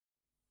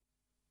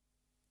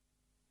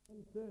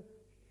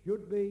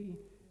Should be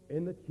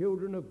in the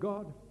children of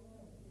God.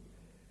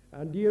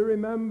 And do you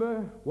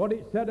remember what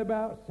it said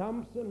about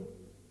Samson?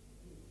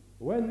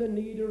 When the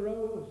need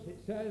arose, it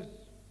says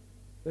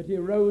that he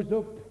rose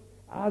up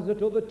as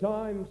at other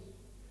times,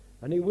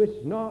 and he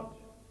wist not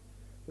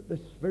that the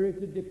Spirit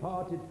had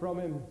departed from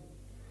him.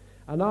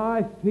 And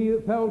I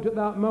felt at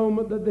that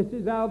moment that this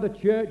is how the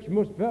church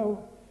must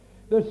feel.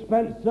 They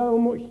spent so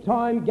much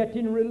time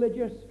getting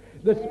religious.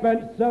 They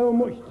spent so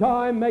much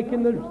time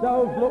making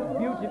themselves look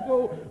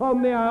beautiful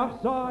on the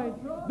outside.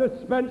 They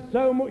spent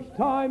so much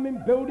time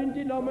in building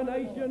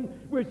denomination.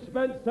 We've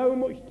spent so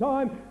much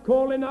time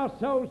calling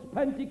ourselves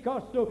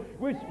Pentecostal.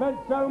 We've spent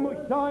so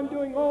much time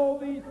doing all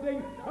these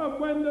things.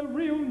 And when the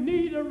real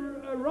need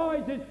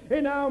arises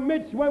in our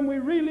midst, when we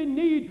really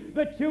need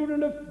the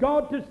children of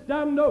God to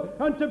stand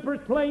up and to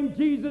proclaim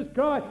Jesus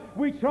Christ,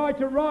 we try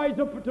to rise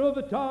up at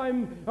other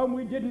times, and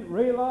we didn't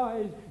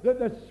realize that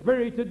the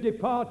Spirit had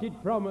departed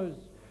from us.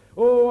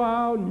 Oh,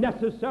 how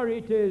necessary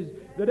it is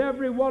that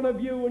every one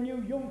of you and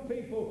you young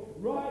people,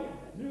 right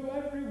through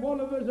every one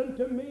of us and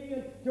to me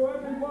and to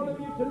every one of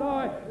you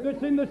tonight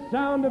that's in the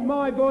sound of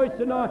my voice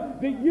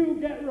tonight, that you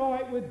get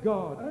right with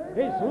God.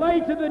 It's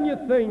later than you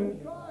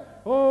think.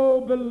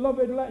 Oh,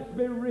 beloved, let's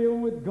be real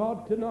with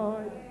God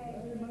tonight.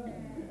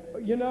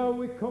 You know,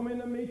 we come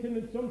in a meeting,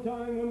 and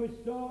sometimes when we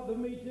start the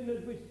meeting,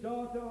 as we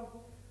start off,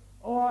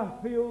 oh, I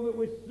feel that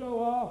we're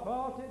so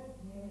half-hearted.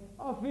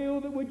 I feel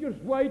that we're just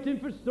waiting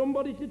for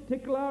somebody to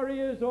tickle our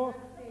ears, or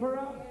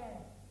perhaps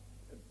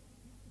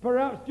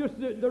just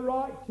the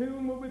right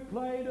tune will be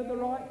played or the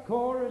right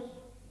chorus.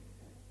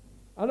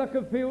 And I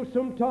can feel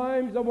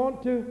sometimes I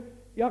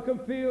can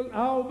feel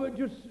Albert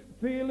just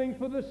feeling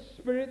for the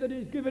Spirit that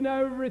is given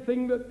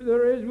everything that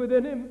there is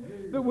within him,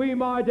 that we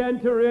might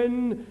enter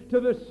into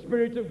the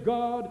Spirit of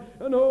God.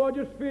 And oh, I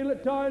just feel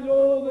at times,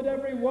 that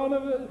every one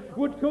of us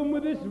would come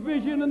with this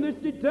vision and this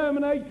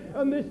determination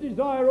and this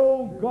desire,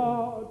 oh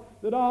God,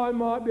 that I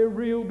might be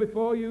real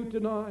before you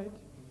tonight.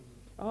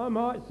 I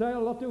might say a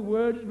lot of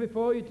words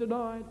before you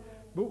tonight,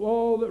 but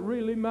all that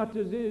really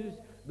matters is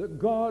that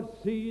God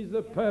sees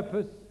the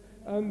purpose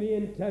and the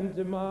intent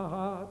of my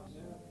heart.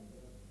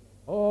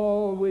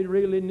 All we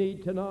really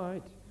need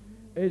tonight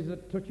is the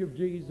touch of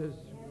Jesus.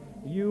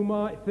 You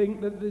might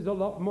think that there's a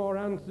lot more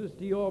answers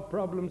to your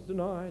problems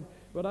tonight,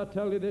 but I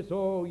tell you this,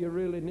 all you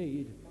really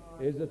need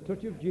is the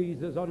touch of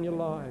Jesus on your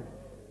life,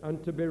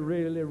 and to be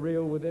really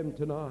real with him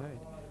tonight.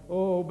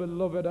 Oh,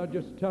 beloved, I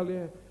just tell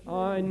you,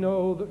 I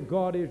know that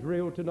God is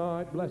real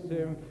tonight, bless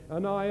him,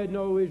 and I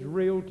know he's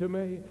real to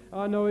me.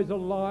 I know he's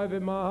alive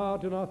in my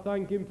heart, and I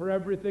thank him for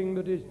everything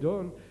that he's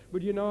done.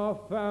 But you know,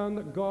 I've found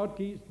that God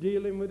keeps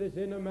dealing with this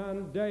inner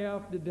man day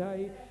after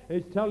day.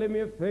 He's telling me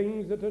of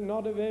things that are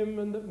not of him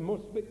and that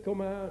must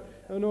come out.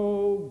 And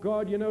oh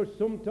God, you know,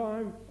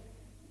 sometime,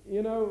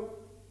 you know,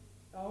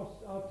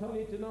 I'll tell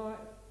you tonight,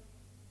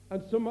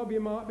 and some of you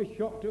might be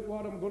shocked at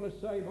what I'm going to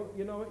say, but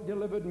you know, it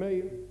delivered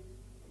me.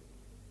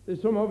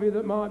 There's some of you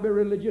that might be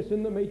religious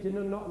in the meeting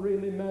and not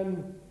really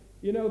men.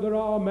 You know, there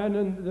are men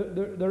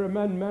and there are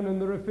men and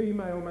there are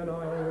female men, I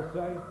always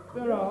say.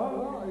 There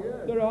are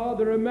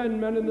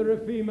men and there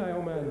are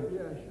female men.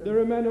 There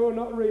are men who are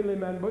not really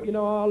men, but you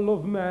know, I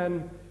love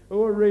men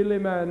who are really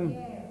men,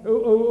 who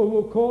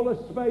will call a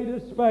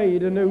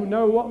spade, and who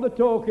know what they're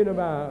talking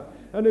about,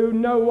 and who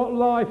know what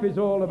life is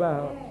all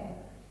about.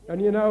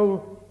 And you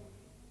know,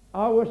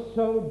 I was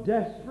so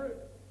desperate,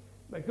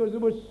 because there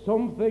was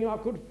something I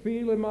could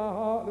feel in my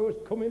heart that was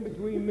coming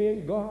between me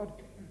and God.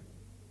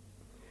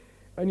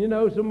 And you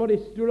know, somebody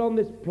stood on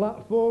this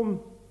platform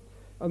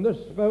and they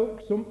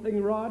spoke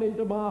something right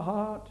into my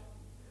heart.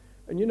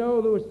 And you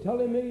know, they was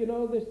telling me, you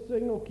know, this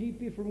thing will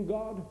keep you from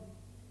God.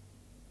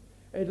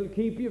 It'll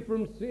keep you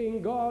from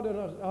seeing God.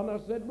 And I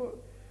said, but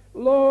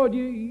Lord,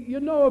 you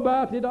know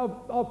about it.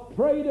 I've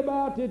prayed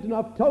about it, and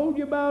I've told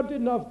you about it,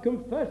 and I've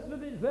confessed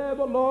that it's there.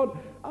 But Lord,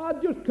 I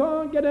just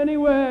can't get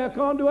anywhere. I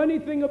can't do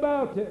anything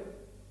about it.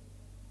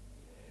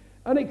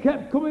 And it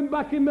kept coming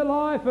back in my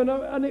life,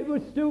 and it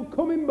was still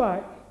coming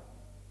back.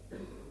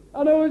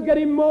 And I was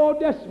getting more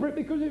desperate,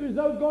 because it was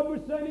though God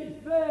was saying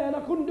it's there, and I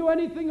couldn't do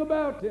anything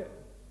about it.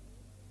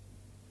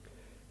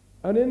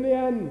 And in the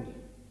end,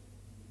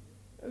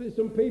 there's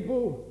some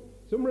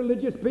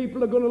religious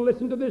people are going to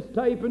listen to this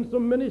tape, and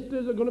some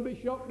ministers are going to be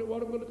shocked at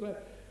what I'm going to say.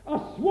 I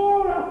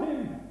swore at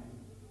him.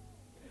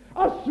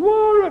 I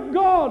swore at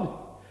God.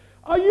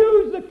 I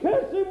used the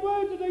cursing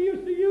words that I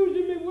used to use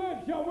in my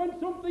workshop when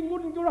something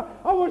wouldn't go right.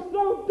 I was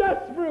so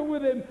desperate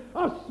with him.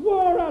 I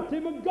swore at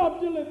him, and God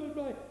delivered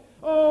me.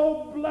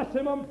 Oh, bless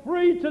him, I'm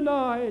free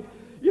tonight.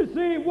 You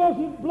see, it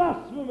wasn't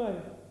blasphemy.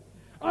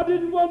 I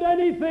didn't want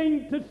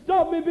anything to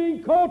stop me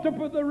being caught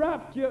up at the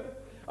rapture.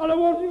 And I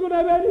wasn't going to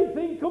have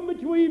anything come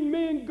between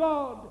me and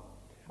God.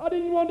 I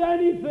didn't want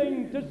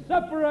anything to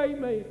separate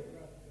me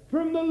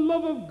from the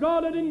love of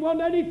God. I didn't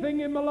want anything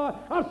in my life.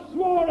 I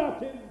swore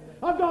at him.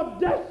 I got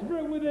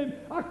desperate with him.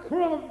 I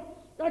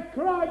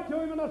cried to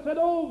him, and I said,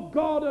 oh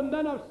God, and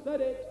then I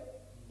said it.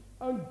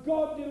 And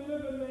God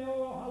delivered me.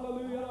 Oh,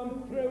 hallelujah,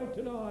 I'm through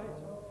tonight.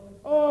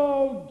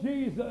 Oh,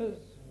 Jesus.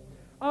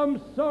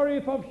 I'm sorry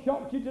if I've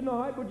shocked you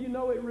tonight, but you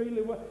know it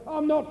really well.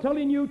 I'm not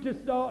telling you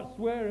to start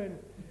swearing.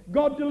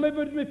 God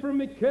delivered me from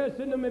me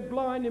cursing and me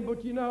blinding,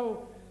 but you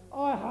know,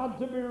 I had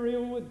to be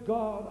real with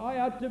God. I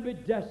had to be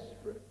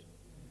desperate.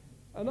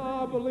 And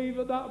I believe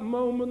at that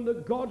moment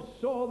that God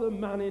saw the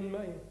man in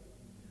me.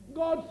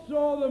 God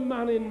saw the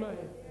man in me.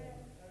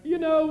 You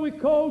know, we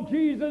call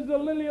Jesus the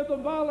lily of the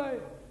valley,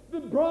 the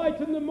bright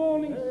and the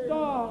morning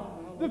star,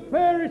 the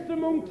fairest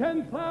among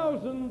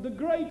 10,000, the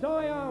great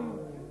I am.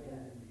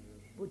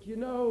 But you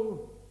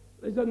know,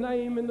 there's a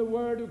name in the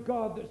Word of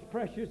God that's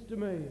precious to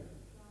me.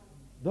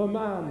 The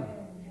man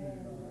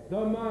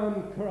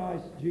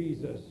Christ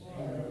Jesus.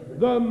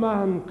 The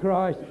man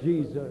Christ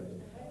Jesus.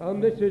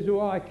 And this is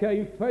who I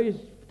came face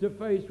to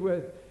face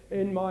with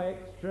in my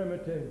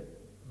extremity.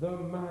 The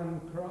man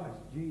Christ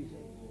Jesus.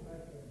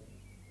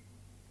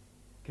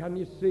 Can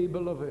you see,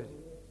 beloved?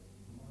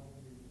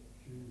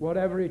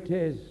 Whatever it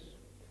is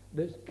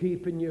that's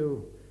keeping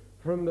you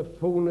from the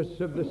fullness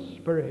of the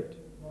Spirit,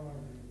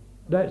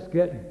 let's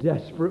get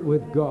desperate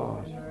with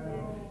God.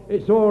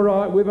 It's all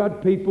right. We've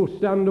had people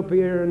stand up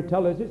here and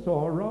tell us it's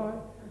all right.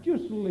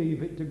 Just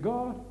leave it to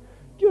God.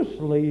 Just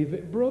leave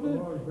it, brother.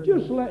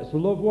 Just let's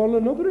love one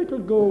another. It'll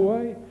go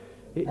away.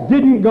 It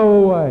didn't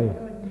go away.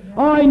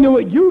 I knew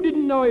it. You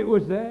didn't know it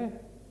was there.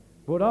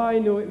 But I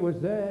knew it was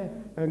there.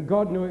 And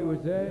God knew it was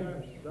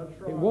there.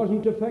 It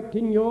wasn't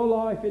affecting your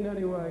life in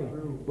any way.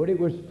 But it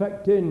was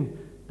affecting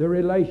the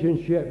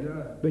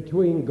relationship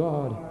between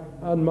God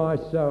and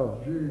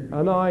myself.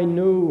 And I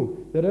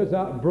knew that as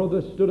that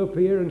brother stood up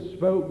here and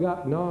spoke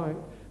that night,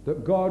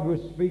 that God was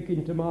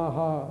speaking to my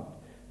heart.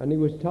 And he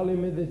was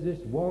telling me there's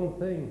this one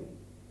thing,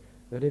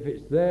 that if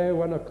it's there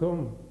when I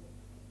come,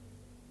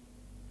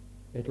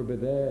 it'll be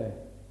there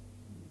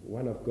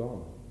when I've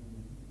gone.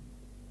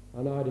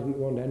 And I didn't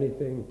want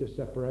anything to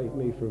separate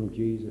me from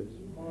Jesus.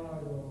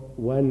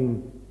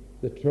 When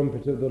the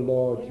trumpet of the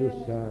Lord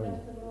shall sound,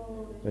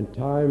 and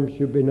time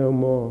shall be no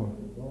more,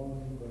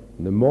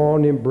 and the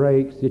morning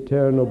breaks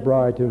eternal,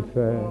 bright and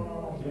fair,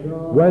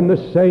 when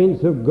the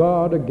saints of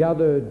God are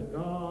gathered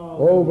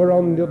over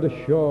on the other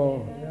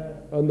shore,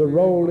 and the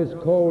roll is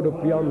called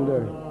up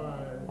yonder,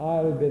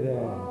 I'll be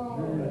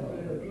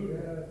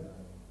there.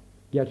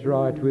 Get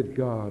right with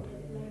God.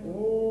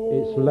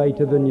 It's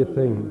later than you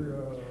think.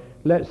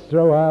 Let's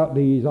throw out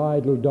these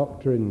idle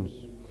doctrines.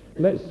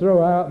 Let's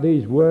throw out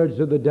these words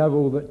of the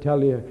devil that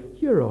tell you,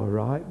 you're all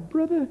right,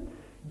 brother.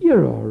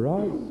 You're all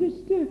right,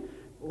 sister.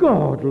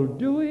 God will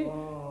do it.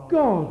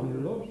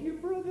 God loves you,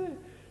 brother.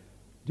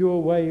 Do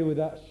away with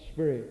that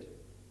spirit.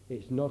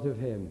 It's not of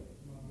him.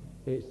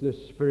 It's the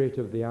spirit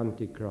of the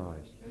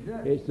Antichrist.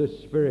 It's the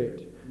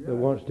spirit that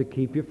wants to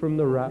keep you from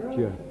the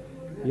rapture.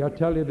 I'll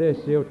tell you this,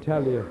 he'll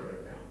tell you.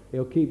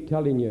 He'll keep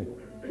telling you,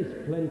 it's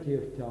plenty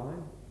of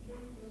time.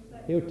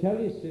 He'll tell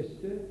you,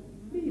 sister,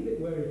 leave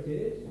it where it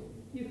is.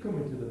 You're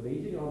coming to the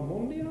meeting on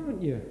Monday,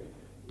 aren't you?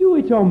 Do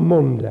it on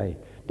Monday.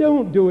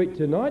 Don't do it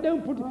tonight.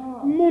 Don't put it.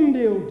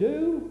 Monday will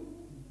do.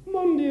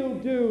 Monday will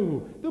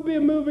do. There'll be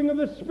a moving of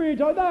the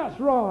Spirit. Oh, that's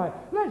right.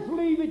 Let's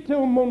leave it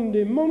till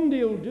Monday.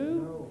 Monday will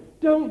do.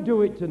 Don't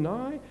do it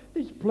tonight.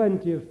 There's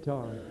plenty of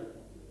time.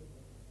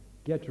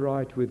 Get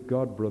right with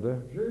God,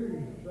 brother.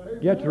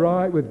 Get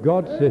right with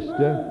God,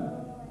 sister.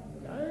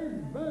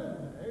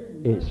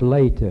 It's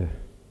later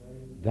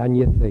than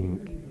you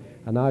think.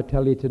 And I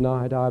tell you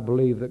tonight, I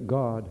believe that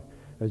God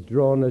has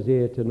drawn us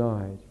here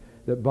tonight,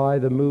 that by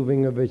the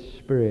moving of his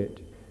Spirit,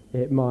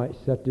 it might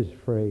set us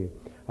free.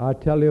 I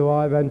tell you,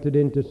 I've entered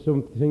into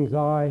some things.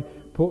 I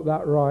put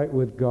that right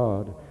with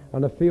God,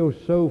 and I feel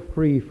so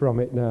free from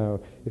it now.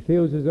 It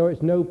feels as though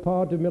it's no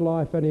part of my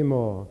life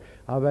anymore.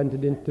 I've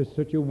entered into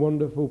such a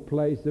wonderful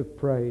place of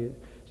praise,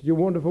 such a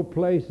wonderful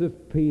place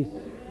of peace,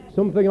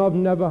 something I've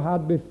never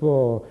had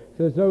before.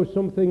 It's as though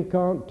something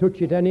can't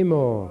touch it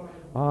anymore.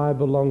 I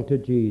belong to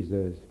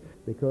Jesus,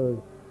 because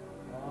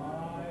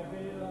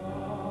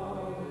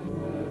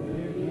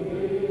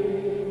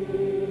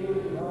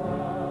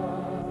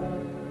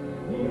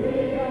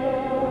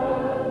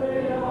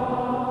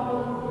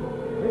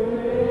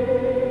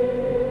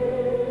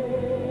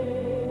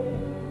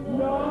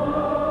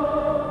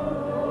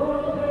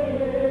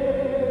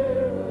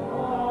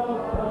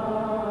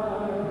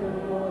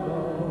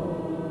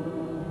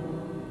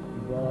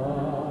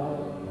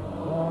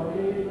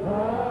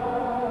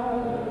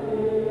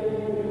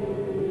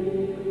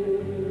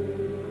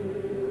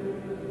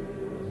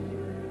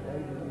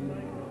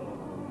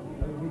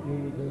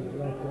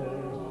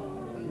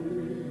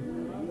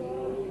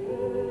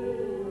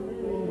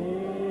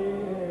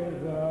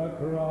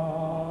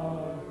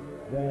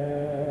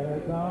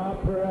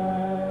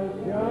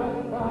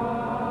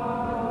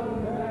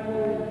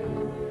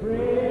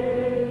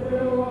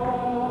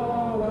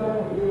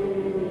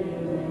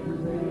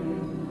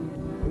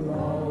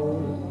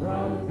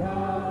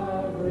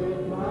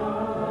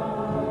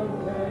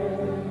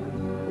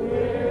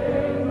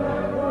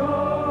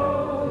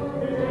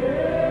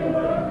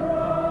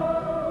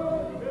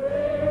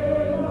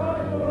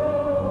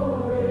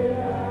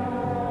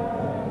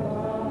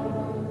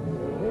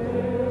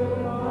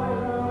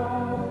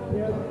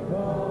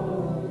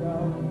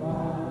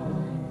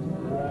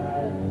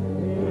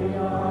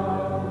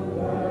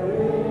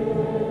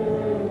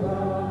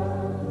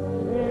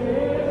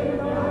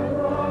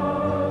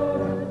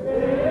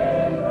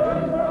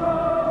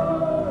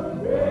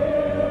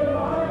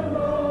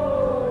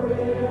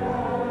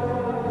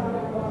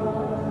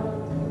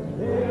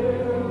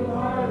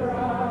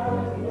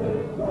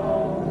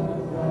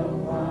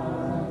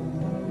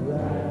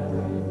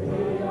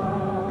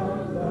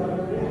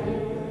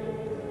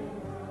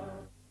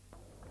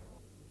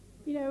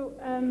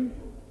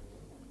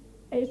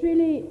it's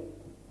really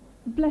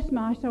blessed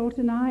my soul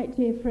tonight,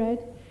 dear Fred,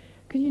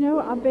 because,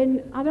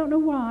 I don't know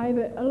why,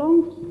 but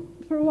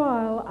for a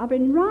while, I've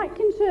been right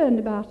concerned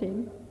about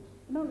him.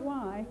 I don't know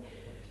why,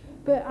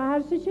 but I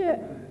had such a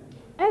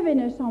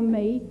heaviness on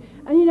me,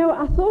 and,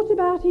 I thought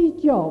about his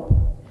job.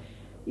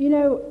 He's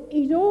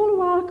all the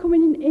while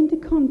coming into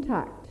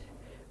contact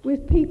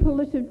with people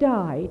that have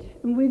died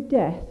and with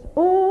death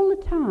all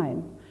the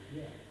time.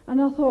 Yeah.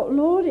 And I thought,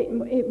 Lord,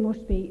 it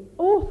must be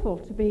awful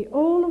to be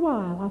all the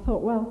while. I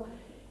thought, well,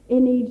 he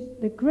needs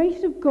the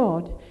grace of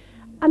God.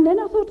 And then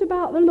I thought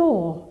about the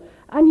law.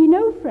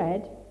 And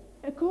Fred,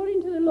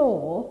 according to the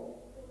law,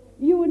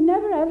 you would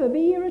never ever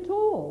be here at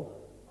all.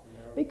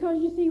 Because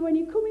you see, when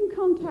you come in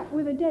contact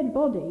with a dead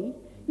body,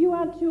 you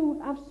had to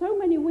have so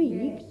many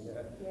weeks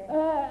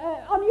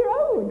on your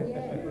own.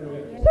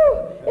 So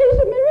it's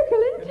a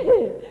miracle, isn't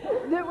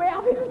it, that we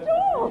have it at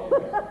all.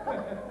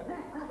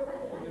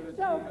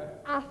 So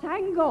I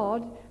thank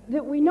God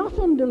that we're not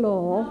under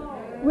law,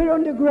 we're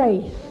under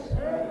grace.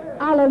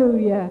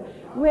 Hallelujah.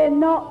 We're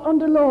not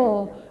under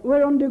law,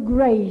 we're under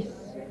grace.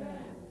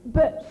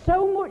 But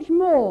so much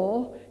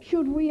more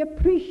should we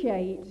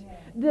appreciate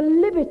the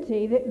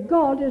liberty that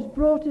God has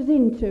brought us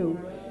into.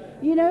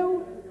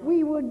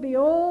 We would be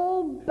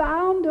all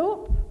bound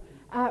up.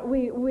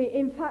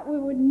 In fact, we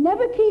would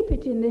never keep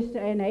it in this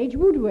day and age,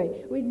 would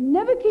we? We'd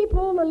never keep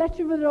all the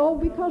letter of the law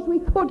because we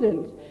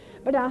couldn't.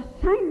 But I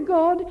thank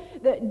God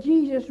that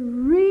Jesus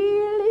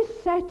really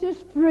set us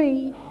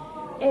free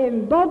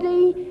in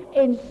body,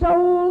 in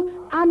soul,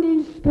 and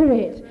in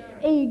spirit.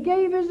 He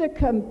gave us a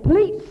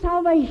complete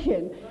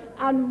salvation.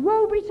 And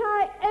woe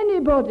betide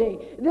anybody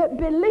that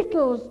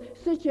belittles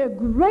such a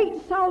great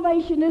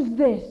salvation as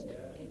this.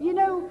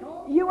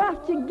 You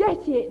have to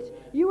get it.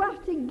 You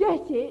have to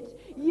get it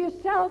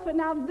yourself and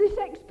have this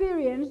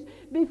experience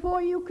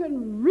before you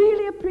can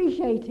really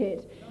appreciate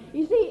it.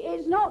 You see,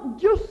 it's not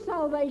just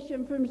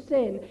salvation from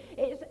sin.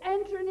 It's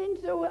entering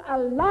into a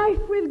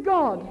life with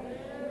God,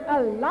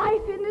 a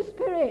life in the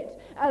Spirit,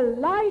 a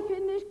life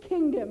in this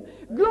kingdom.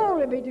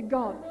 Glory be to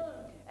God.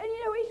 And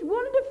it's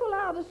wonderful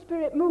how the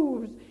Spirit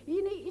moves.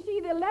 You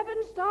see, the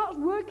leaven starts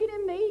working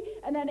in me,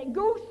 and then it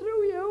goes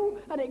through you,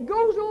 and it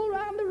goes all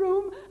around the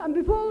room, and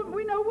before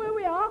we know where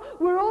we are,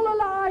 we're all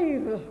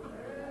alive.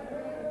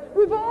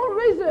 We've all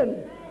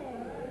risen.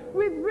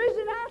 We've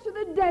risen out of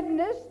the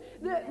deadness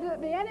that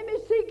the enemy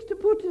seeks to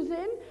put us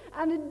in,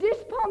 and the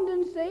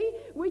despondency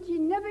which he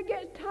never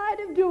gets tired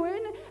of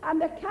doing, and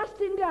the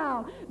casting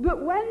down.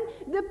 But when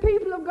the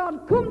people of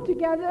God come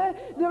together,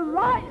 the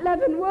right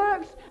leaven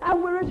works,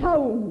 and we're at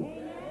home.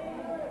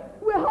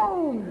 We're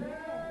home.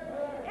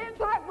 In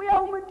fact, we're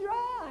home and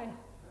dry.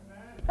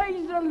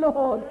 Praise the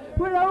Lord.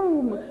 We're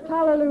home.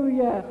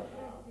 Hallelujah.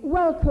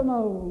 Welcome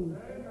home.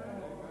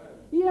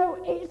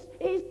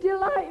 It's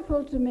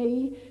delightful to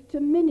me to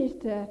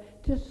minister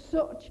to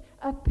such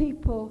a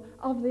people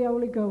of the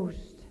Holy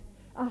Ghost.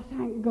 I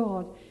thank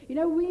God.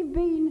 We've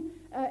been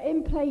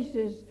in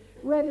places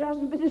where there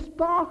hasn't been a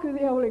spark of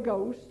the Holy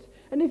Ghost,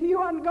 and if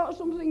you hadn't got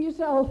something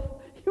yourself,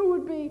 you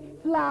would be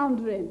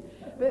floundering.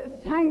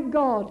 But thank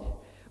God,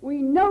 we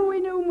know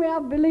in whom we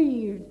have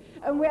believed,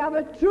 and we have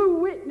a true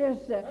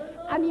witness.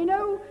 And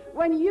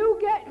when you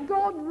get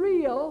God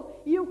real,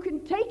 you can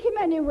take him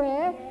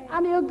anywhere,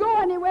 and he'll go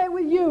anywhere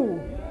with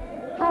you.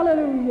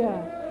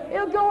 Hallelujah.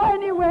 He'll go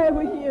anywhere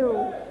with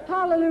you.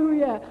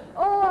 Hallelujah.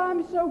 Oh,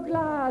 I'm so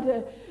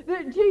glad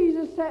that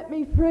Jesus set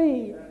me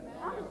free.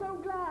 I'm so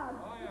glad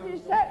that he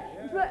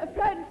set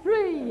Fred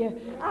free.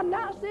 And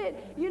that's it.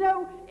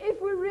 If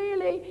we're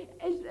really,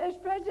 as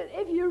President,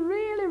 if you're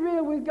really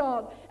real with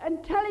God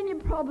and telling your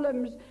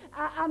problems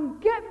and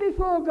get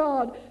before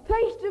God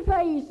face to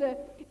face,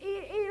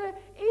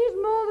 he's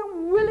more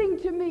than willing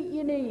to meet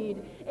your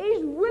need.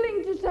 He's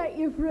willing to set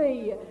you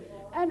free.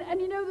 And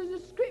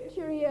there's a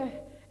scripture here,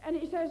 and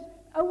it says,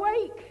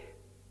 awake,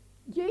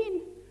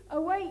 Jean,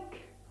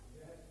 awake,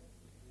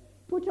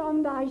 put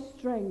on thy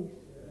strength,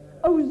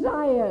 O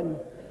Zion.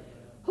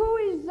 Who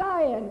is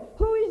Zion?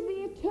 Who is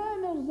the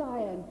eternal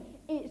Zion?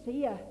 It's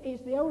here.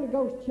 It's the Holy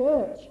Ghost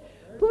Church.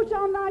 Put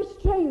on thy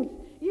strength.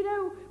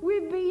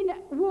 We've been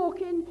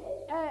walking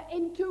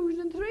in twos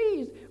and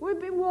threes. We've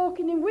been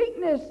walking in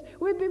weakness.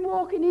 We've been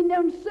walking in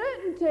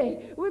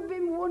uncertainty. We've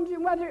been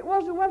wondering whether it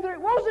was or whether it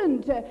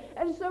wasn't.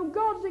 And so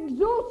God's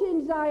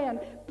exhorting Zion.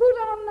 Put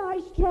on thy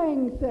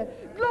strength.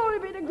 Glory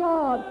be to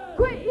God.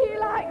 Quit ye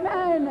like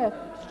men.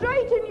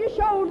 Straighten your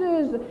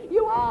shoulders.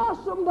 You are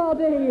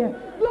somebody.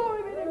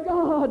 Glory be to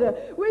God.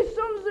 We're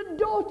sons and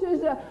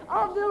daughters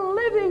of the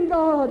living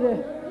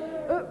God.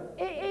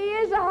 He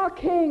is our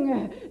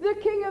King, the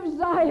King of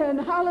Zion.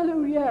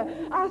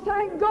 Hallelujah. I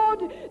thank God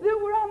that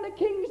we're on the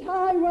King's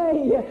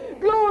highway.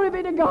 Glory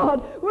be to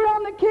God. We're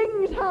on the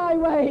King's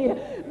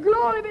highway.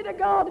 Glory be to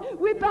God.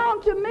 We're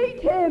bound to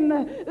meet him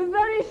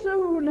very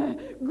soon.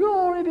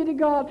 Glory be to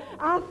God.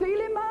 I feel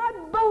in my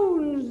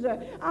bones.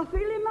 I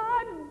feel in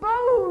my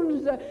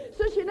bones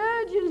such an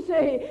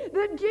urgency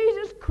that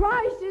Jesus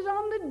Christ is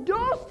on the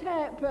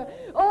doorstep.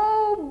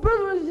 Oh,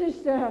 brother and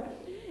sister,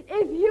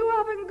 if you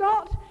haven't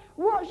got,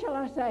 what shall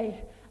I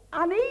say,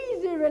 an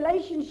easy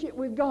relationship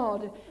with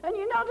God and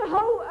you're not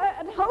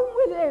at home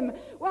with him,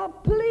 well,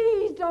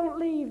 please don't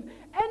leave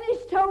any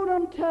stone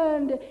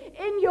unturned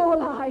in your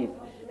life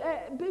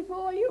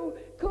before you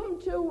come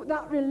to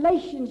that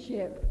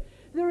relationship.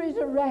 There is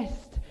a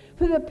rest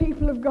for the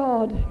people of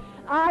God.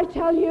 I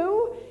tell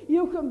you,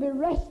 you can be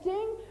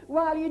resting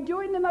while you're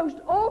doing the most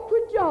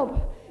awkward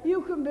job.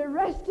 You can be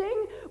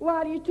resting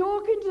while you're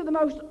talking to the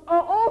most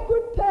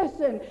awkward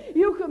person.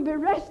 You can be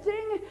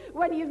resting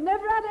when you've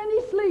never had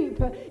any sleep.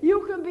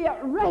 You can be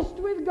at rest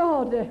with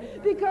God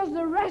because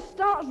the rest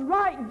starts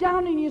right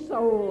down in your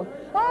soul.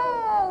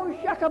 Oh,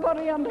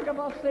 shakabari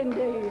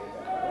andagabasindi.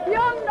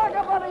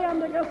 Yandagabari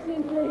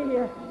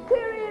andagabasindi.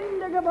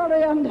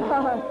 Tirindagabari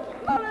anda.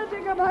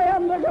 Malatigabari.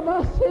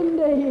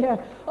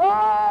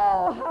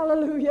 Oh,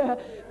 hallelujah.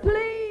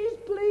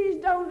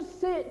 Please don't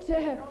sit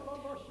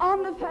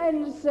on the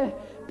fence.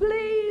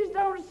 Please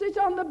don't sit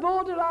on the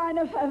borderline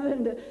of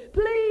heaven.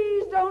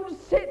 Please don't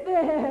sit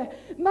there.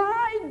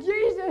 My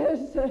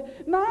Jesus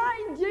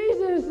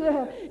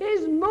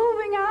is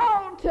moving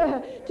out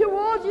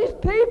towards his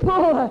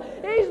people.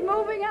 He's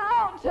moving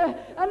out,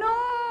 and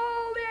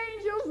all the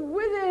angels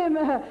with him.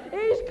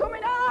 He's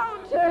coming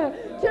out to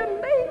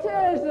meet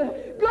us.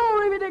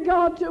 Glory be to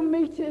God, to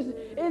meet us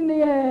in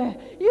the air.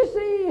 You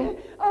see,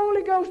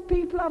 Holy Ghost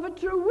people have a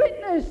true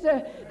witness.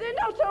 They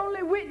not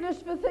only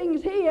witness for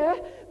things here,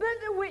 but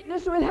they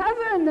witness with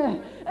heaven.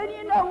 And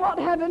you know what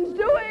heaven's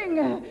doing.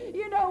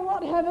 You know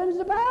what heaven's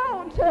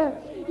about.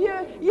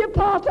 You're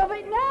part of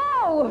it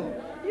now.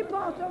 You're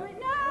part of it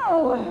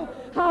now.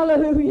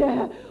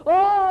 Hallelujah.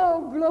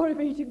 Oh, glory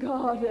be to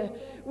God.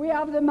 We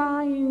have the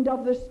mind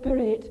of the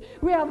Spirit.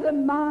 We have the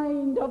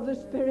mind of the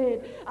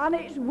Spirit. And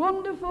it's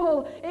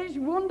wonderful. It's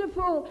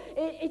wonderful.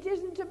 It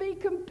isn't to be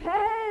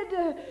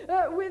compared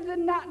with the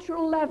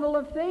natural level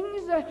of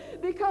things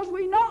because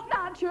we're not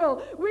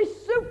natural. We're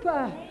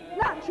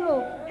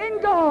supernatural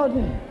in God.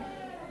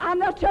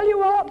 And I'll tell you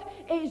what,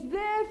 it's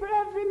there for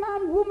every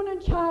man, woman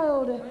and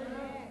child.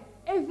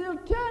 If they'll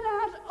turn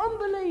out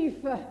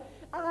unbelief,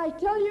 I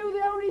tell you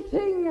the only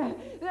thing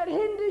that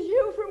hinders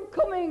you from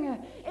coming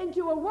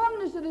into a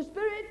oneness of the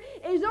Spirit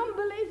is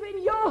unbelief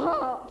in your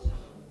heart.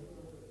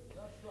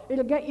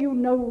 It'll get you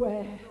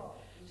nowhere.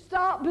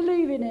 Start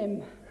believing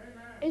him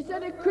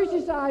instead of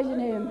criticizing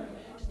him.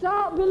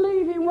 Start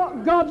believing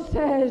what God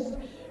says.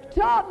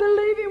 Start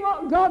believing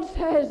what God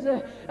says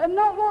and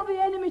not what the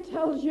enemy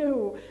tells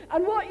you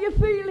and what your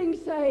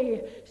feelings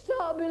say.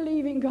 Start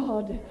believing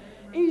God.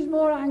 He's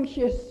more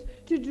anxious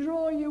to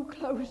draw you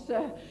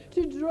closer,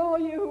 to draw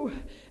you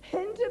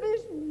into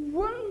this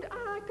wonder.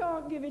 I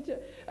can't give it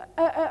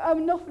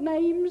enough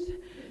names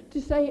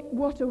to say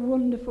what a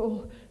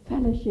wonderful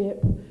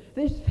fellowship.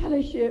 This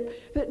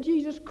fellowship that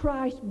Jesus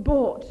Christ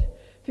bought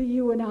for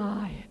you and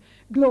I.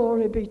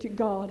 Glory be to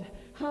God.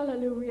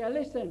 Hallelujah.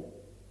 Listen.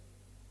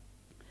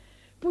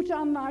 Put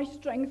on thy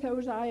strength, O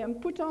Zion.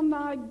 Put on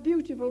thy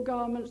beautiful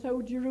garments,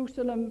 O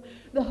Jerusalem,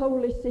 the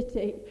holy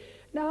city.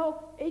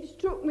 Now, it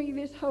struck me,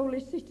 this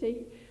holy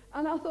city,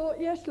 and I thought,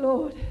 yes,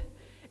 Lord,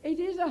 it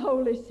is a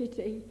holy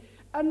city,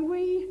 and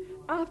we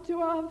have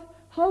to have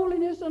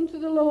holiness unto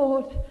the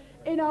Lord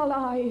in our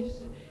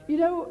lives. You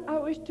know, I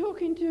was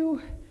talking to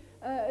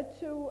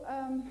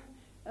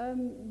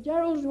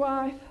Gerald's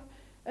wife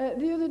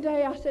the other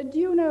day. I said, do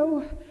you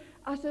know,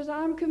 I says,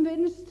 I'm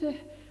convinced that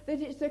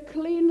it's a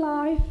clean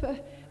life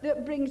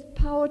that brings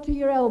power to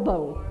your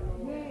elbow.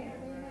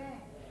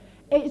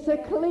 It's a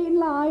clean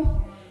life.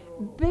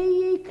 Be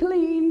ye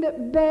clean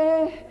that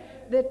bear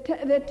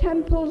the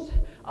temples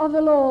of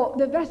the Lord,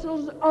 the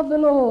vessels of the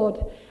Lord.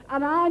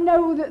 And I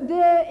know that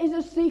there is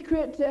a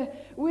secret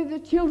with the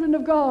children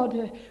of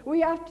God.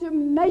 We have to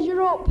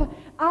measure up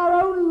our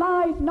own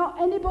life, not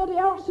anybody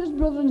else's,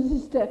 brother and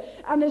sister.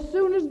 And as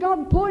soon as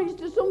God points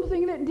to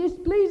something that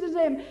displeases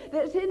him,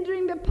 that's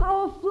hindering the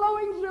power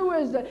flowing through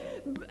us,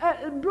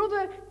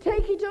 brother,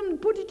 take it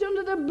and put it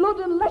under the blood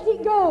and let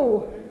it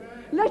go.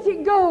 Let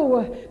it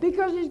go,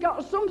 because he's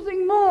got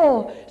something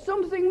more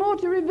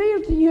to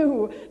reveal to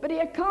you. But he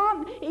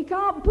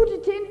can't put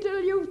it in till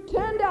you've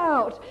turned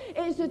out.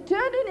 It's a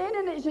turning in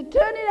and it's a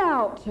turning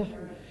out.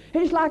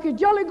 It's like a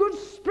jolly good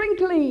spring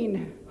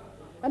clean.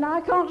 And I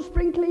can't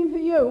spring clean for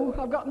you.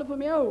 I've got enough of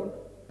my own.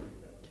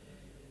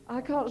 I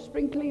can't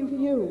spring clean for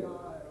you.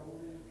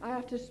 I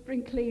have to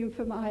spring clean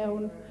for my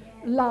own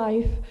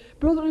life.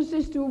 Brother and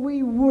sister,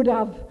 we would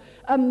have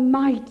a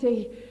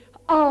mighty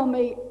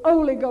army,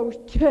 Holy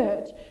Ghost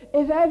church,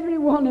 if every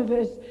one of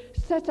us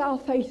set our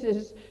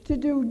faces to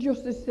do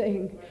just this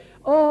thing.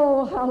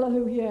 Oh,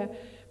 hallelujah.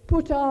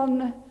 Put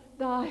on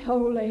thy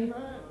holy,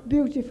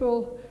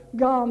 beautiful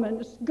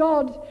garments.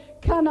 God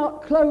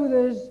cannot clothe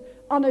us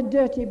on a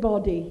dirty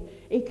body.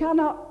 He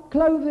cannot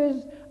clothe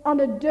us on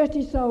a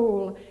dirty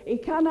soul. He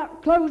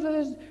cannot clothe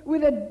us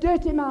with a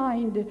dirty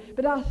mind.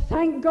 But I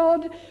thank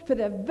God for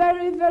the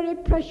very, very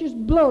precious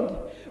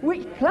blood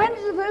which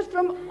cleanses us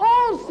from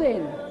all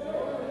sin.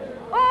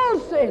 All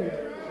sin,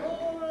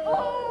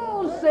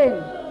 all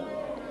sin,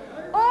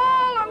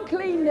 all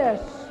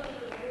uncleanness,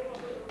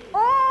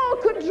 all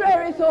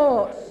contrary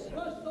thoughts,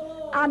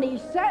 And he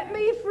set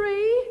me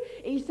free.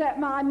 He set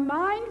my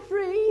mind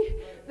free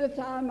that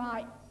I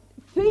might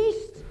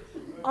feast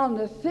on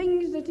the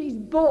things that he's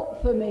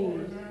bought for me.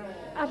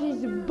 That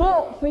he's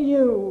bought for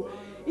you.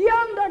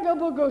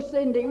 Yonder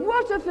Cindy,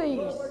 what a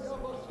feast.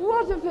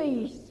 What a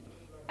feast.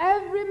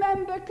 Every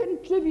member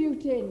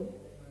contributing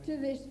to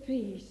this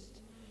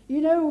feast.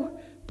 You know,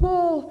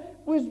 Paul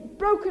was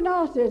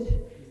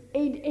broken-hearted.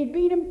 He'd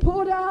been and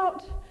poured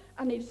out,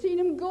 and he'd seen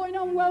him going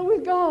on well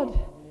with God.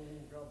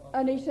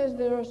 And he says,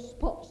 there are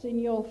spots in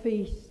your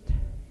feast.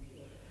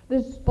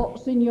 There's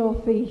spots in your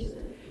feast.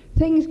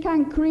 Things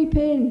can creep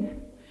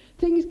in.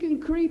 Things can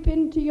creep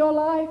into your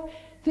life.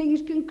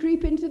 Things can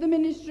creep into the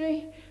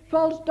ministry.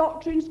 False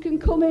doctrines can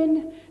come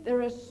in.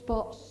 There are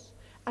spots.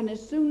 And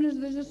as soon as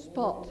there's a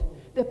spot,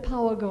 the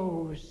power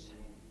goes.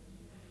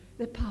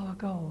 The power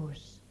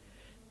goes.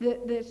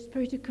 The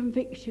spirit of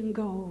conviction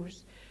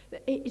goes.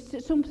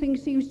 Something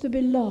seems to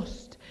be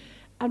lost.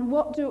 And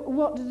what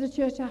does the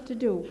church have to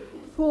do?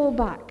 Fall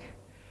back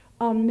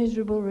on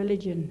miserable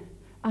religion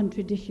and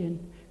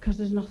tradition, because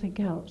there's nothing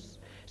else.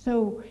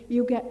 So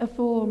you get a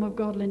form of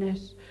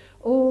godliness.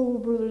 Oh,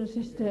 brother and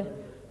sister,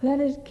 let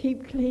us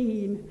keep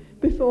clean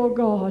before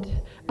God.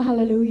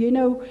 Hallelujah. You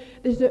know,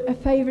 there's a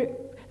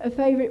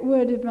favourite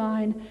word of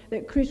mine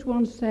that Chris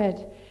once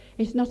said.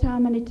 It's not how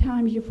many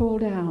times you fall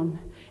down,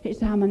 it's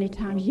how many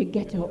times you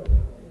get up.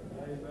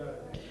 Amen.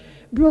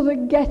 Brother,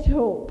 get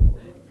up.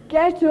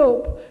 Get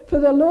up for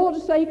the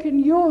Lord's sake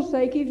and your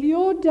sake. If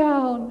you're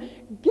down,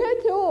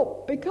 get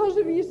up because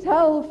of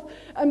yourself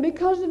and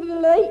because of the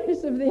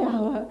lateness of the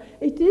hour.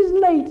 It is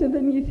later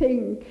than you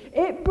think.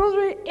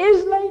 Brother, it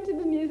is later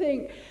than you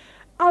think.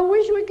 I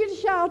wish we could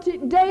shout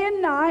it day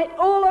and night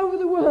all over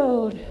the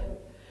world.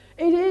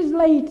 It is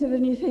later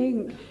than you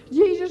think.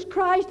 Jesus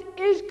Christ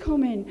is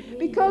coming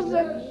because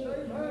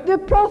the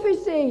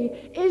prophecy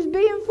is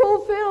being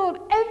fulfilled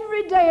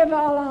every day of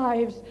our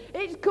lives.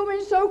 It's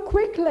coming so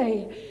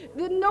quickly.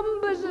 The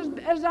numbers,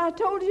 as I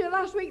told you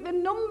last week, the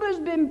numbers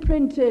been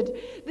printed.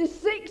 The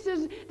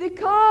sixes, the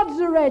cards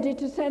are ready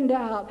to send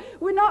out.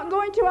 We're not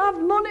going to have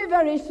money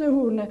very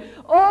soon.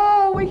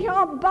 Oh, we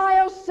can't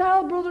buy or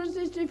sell, brother and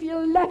sister, if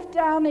you're left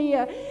down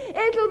here.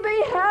 It'll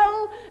be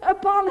hell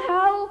upon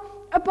hell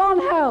upon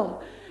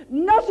hell.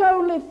 Not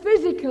only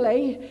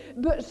physically,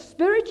 but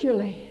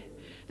spiritually.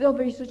 There'll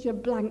be such a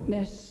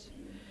blankness.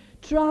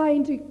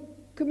 Trying to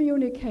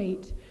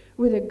communicate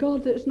with a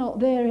God that's not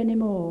there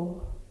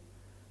anymore.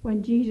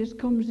 When Jesus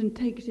comes and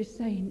takes his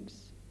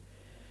saints,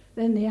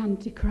 then the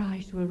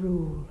Antichrist will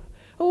rule.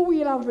 Oh,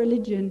 we'll have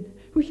religion.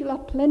 We shall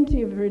have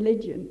plenty of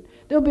religion.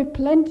 There'll be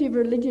plenty of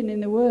religion in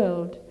the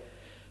world,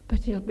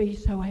 but it'll be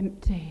so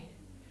empty.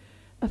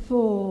 A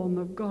form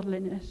of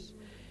godliness.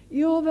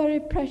 You're very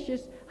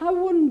precious. I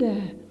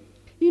wonder,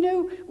 you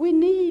know, we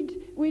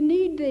need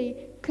the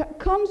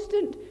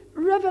constant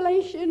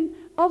revelation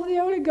of the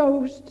Holy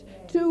Ghost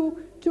to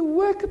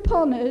work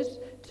upon us,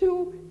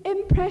 to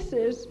impress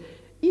us.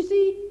 You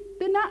see,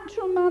 the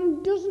natural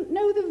man doesn't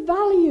know the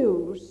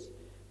values.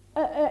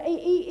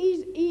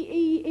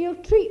 He'll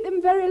treat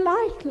them very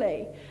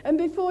lightly. And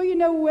before you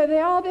know where they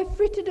are, they're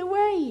frittered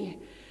away.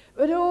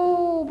 But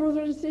oh,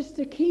 brother and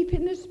sister, keep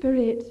in the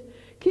Spirit.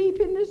 Keep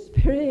in the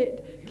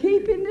Spirit.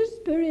 Keep in the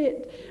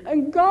Spirit.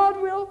 And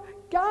God will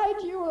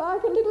guide you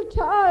like a little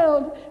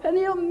child, and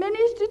he'll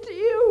minister to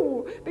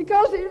you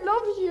because he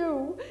loves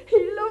you.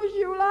 He loves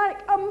you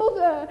like a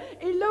mother.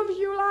 He loves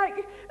you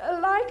like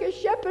a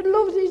shepherd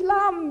loves his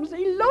lambs.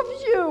 He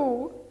loves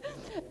you.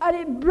 And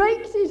it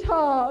breaks his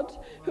heart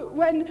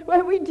when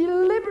we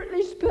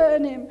deliberately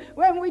spurn him,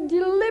 when we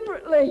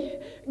deliberately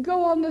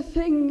go on the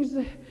things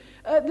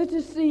that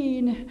are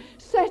seen.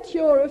 Set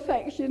your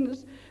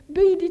affections.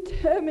 Be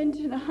determined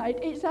tonight.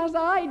 It's as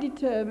I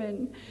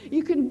determine.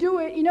 You can do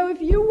it. You know, if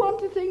you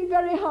want a thing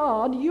very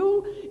hard,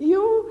 you'll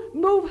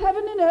move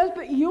heaven and earth,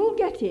 but you'll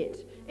get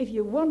it if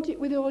you want it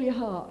with all your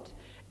heart.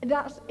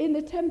 That's in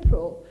the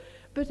temporal.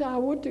 But I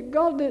would to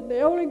God that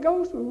the Holy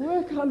Ghost would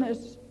work on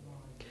us.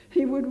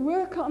 He would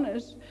work on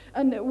us,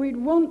 and that we'd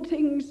want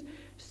things.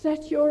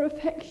 Set your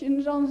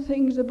affections on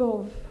things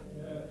above.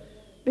 Yes.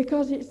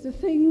 Because it's the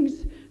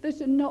things that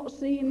are not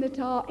seen that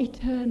are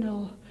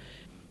eternal.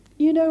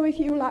 You know, if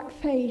you lack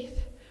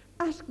faith,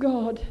 ask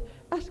God.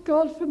 Ask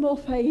God for more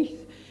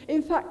faith.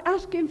 In fact,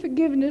 ask him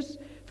forgiveness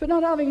for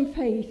not having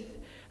faith.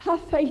 Have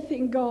faith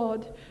in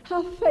God.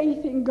 Have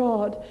faith in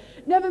God.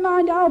 Never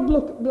mind how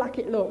black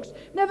it looks.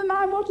 Never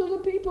mind what other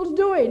people's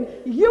doing.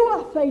 You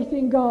have faith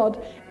in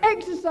God.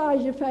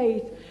 Exercise your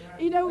faith.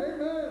 You know,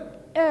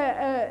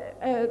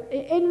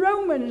 in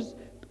Romans,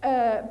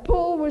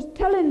 Paul was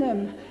telling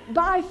them,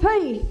 by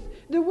faith,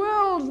 The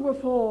worlds were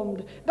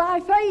formed by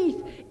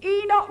faith.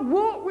 Enoch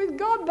walked with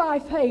God by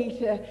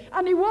faith,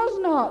 and he was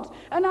not.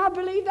 And I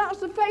believe that's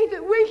the faith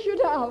that we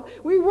should have.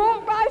 We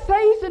walk by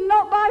faith and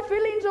not by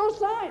feelings or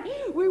sight.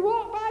 We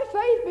walk by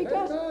faith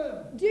because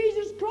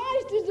Jesus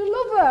Christ is the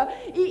lover.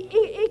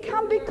 He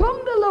can become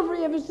the lover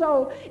of a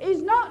soul.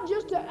 He's not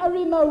just a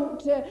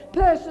remote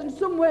person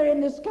somewhere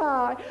in the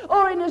sky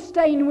or in a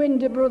stained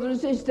window, brother and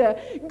sister.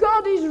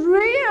 God is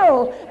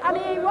real, and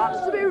he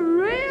wants to be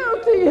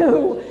real to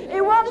you.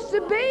 He wants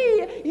to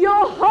be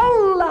your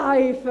whole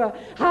life.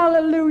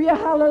 Hallelujah,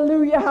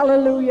 hallelujah,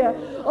 hallelujah.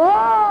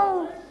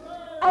 Oh,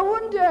 I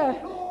wonder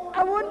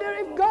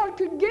if God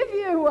could give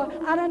you,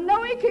 and I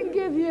know he can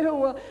give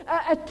you,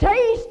 a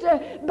taste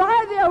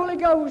by the Holy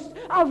Ghost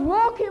of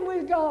walking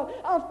with God,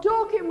 of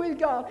talking with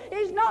God.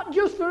 It's not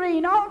just for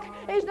Enoch.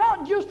 It's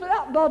not just for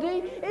that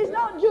body. It's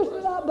not just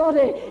for that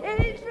body.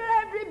 It is for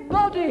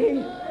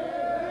everybody.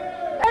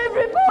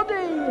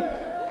 Everybody.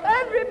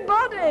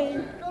 Everybody.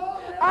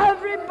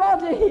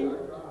 Everybody.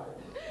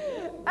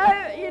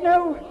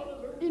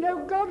 You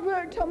know, God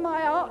worked on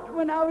my heart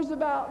when I was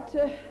about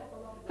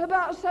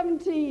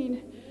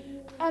 17,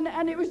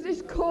 and it was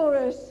this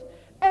chorus: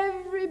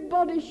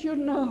 everybody should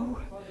know.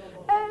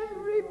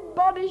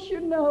 Everybody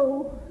should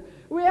know.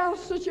 We have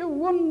such a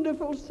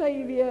wonderful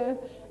Saviour.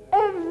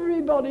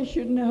 Everybody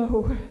should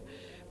know.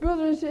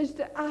 Brother and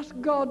sister, ask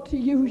God to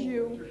use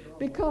you,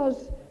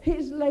 because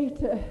it's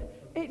later.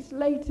 It's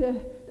later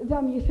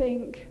than you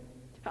think.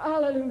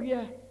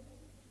 Hallelujah.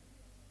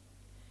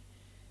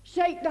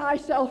 Shake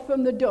thyself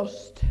from the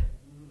dust.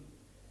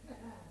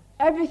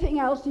 Everything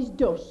else is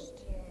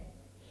dust.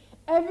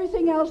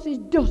 Everything else is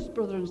dust,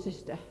 brother and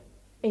sister.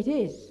 It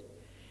is.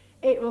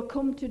 It will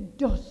come to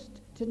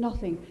dust, to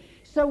nothing.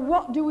 So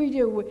what do?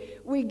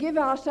 We give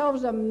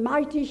ourselves a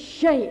mighty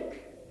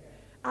shake.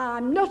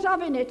 I'm not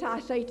having it, I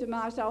say to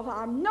myself.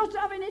 I'm not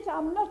having it.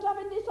 I'm not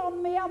having this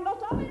on me. I'm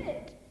not having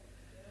it.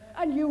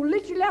 And you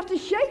literally have to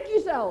shake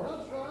yourself.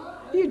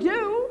 You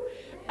do.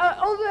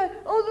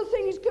 Other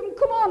things can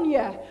come on you.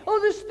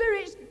 Other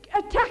spirits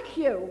attack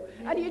you,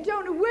 and you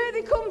don't know where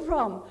they come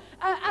from.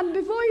 And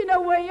before you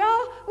know where you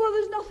are, well,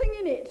 there's nothing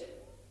in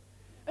it.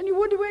 And you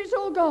wonder where it's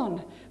all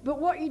gone. But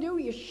what you do,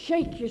 you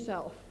shake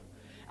yourself.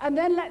 And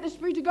then let the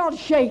Spirit of God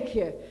shake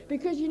you.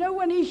 Because you know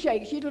when he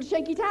shakes you, it'll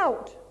shake it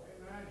out.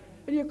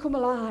 And you'll come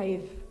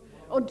alive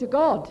unto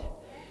God.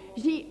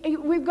 You see,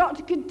 we've got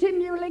to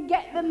continually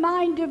get the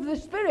mind of the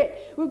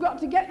Spirit. We've got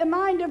to get the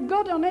mind of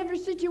God on every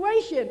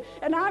situation.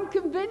 And I'm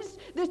convinced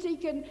that he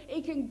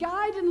can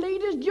guide and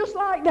lead us just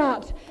like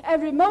that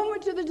every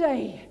moment of the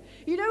day.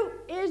 You know,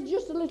 here's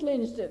just a little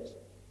instance.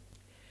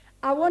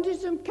 I wanted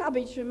some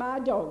cabbage for my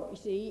dog, you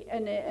see,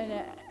 and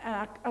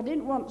I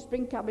didn't want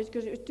spring cabbage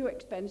because it was too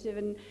expensive,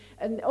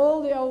 and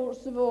all the old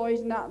Savoys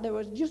and that, there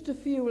was just a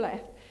few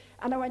left.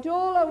 And I went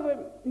all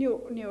over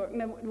Newark,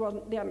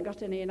 no, they hadn't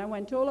got any, and I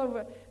went all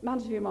over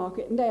Mansfield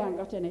Market, and they hadn't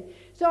got any.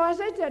 So I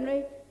said to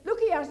Henry,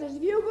 look here, I says,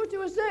 if you go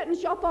to a certain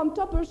shop on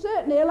top of a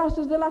certain hill, I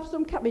says, they'll have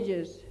some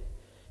cabbages.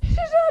 He says,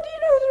 how do you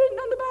know there ain't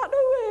none about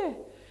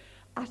nowhere?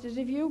 I says,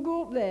 if you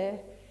go up there,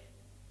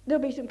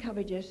 there'll be some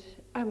cabbages.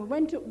 And we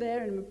went up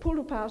there, and we pulled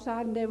up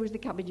outside, and there was the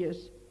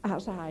cabbages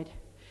outside.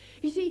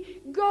 You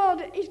see,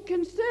 God is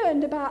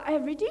concerned about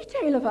every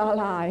detail of our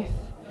life.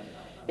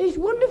 It's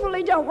wonderful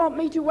he don't want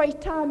me to waste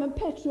time and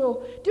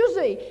petrol, does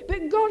he?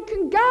 But God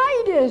can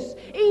guide us.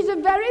 He's a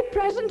very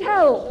present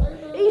help.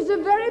 He's a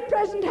very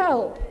present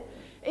help.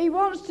 He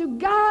wants to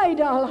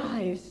guide our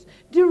lives,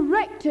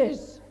 direct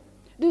us.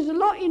 There's a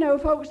lot, you know,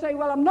 folks say,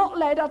 well, I'm not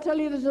led. I tell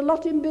you, there's a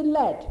lot in being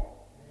led.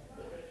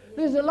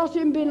 There's a lot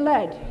in being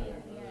led.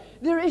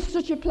 There is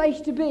such a place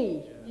to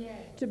be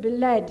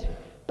led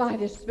by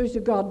the Spirit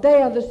of God.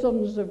 They are the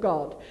sons of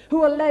God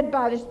who are led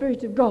by the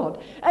Spirit of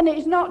God. And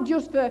it's not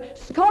just for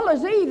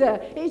scholars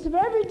either. It's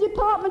for every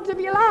department of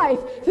your life,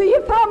 for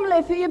your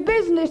family, for your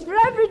business, for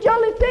every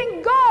jolly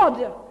thing.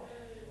 God,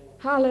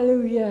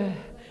 hallelujah,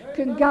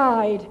 can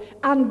guide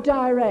and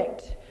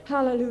direct.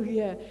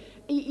 Hallelujah.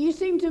 You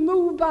seem to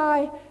move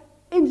by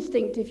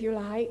instinct, if you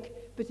like,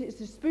 but it's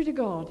the Spirit of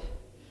God.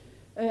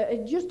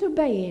 Just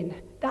obeying,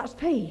 that's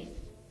faith.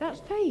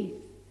 That's faith.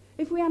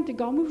 If we hadn't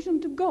gone, we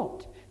shouldn't have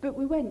got. But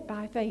we went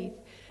by faith,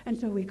 and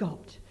so we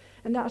got.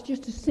 And that's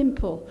just a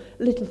simple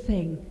little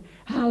thing.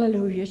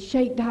 Hallelujah.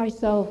 Shake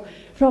thyself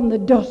from the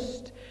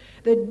dust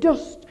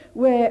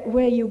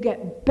where you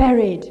get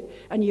buried,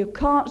 and you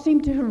can't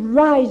seem to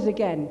rise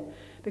again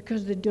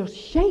because the dust.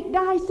 Shake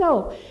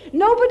thyself.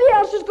 Nobody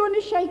else is going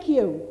to shake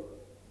you.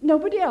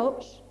 Nobody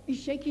else. You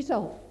shake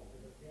yourself.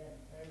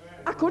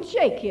 I could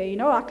shake you, you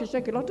know. I could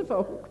shake a lot of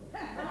folk.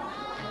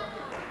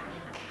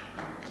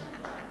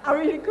 I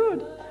really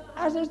could.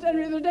 As I said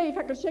the other day, if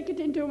I could shake it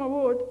into him, I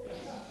would.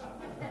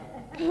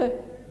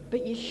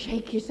 But you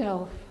shake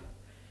yourself.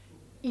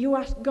 You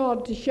ask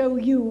God to show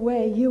you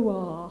where you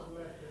are.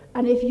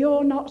 And if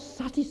you're not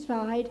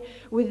satisfied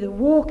with the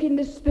walk in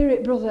the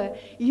Spirit, brother,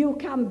 you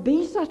can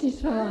be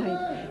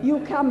satisfied. You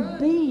can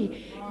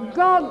be.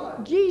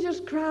 God, Jesus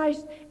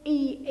Christ,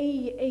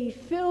 he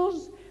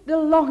fills the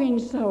longing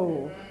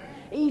soul.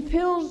 He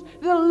fills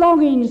the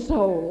longing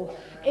soul.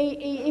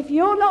 If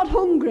you're not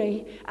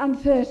hungry and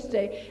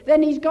thirsty,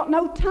 then he's got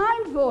no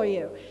time for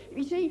you.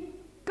 You see,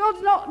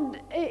 God's not,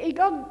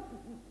 God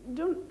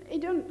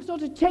don't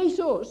sort of chase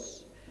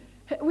us.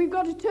 We've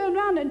got to turn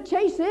around and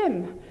chase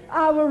him.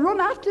 I will run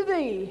after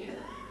thee.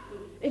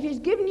 If he's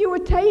given you a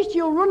taste,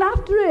 you'll run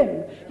after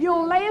him.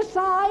 You'll lay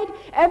aside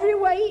every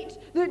weight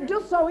that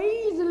does so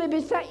easily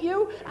beset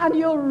you, and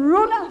you'll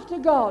run after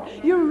God.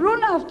 You'll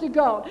run after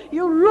God.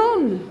 You'll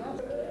run.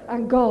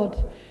 And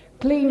God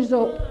cleans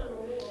up.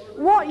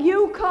 What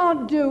you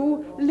can't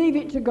do, leave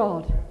it to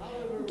God.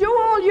 Do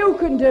all you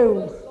can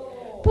do.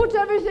 Put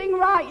everything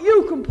right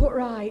you can put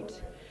right.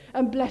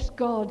 And bless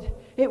God,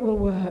 it will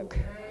work.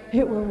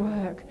 It will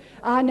work.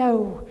 I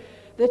know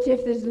that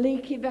if there's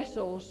leaky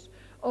vessels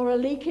or a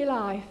leaky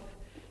life,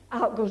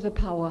 out goes the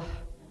power.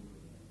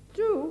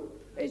 True.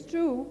 It's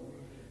true.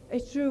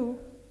 It's true.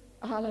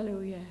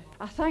 Hallelujah.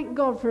 I thank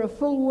God for a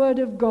full word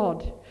of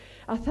God.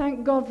 I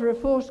thank God for a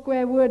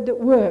foursquare word that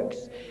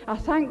works. I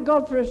thank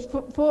God for a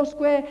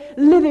foursquare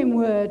living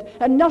word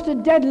and not a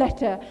dead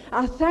letter.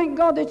 I thank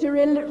God that He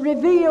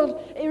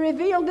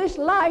revealed this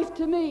life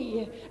to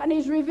me, and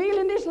He's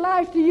revealing this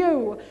life to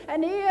you.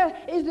 And here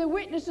is the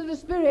witness of the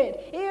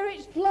Spirit. Here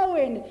it's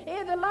flowing.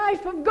 Here the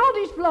life of God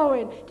is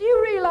flowing. Do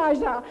you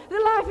realize that? The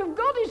life of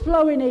God is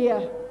flowing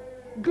here.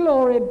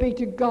 Glory be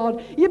to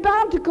God. You're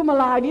bound to come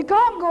alive. You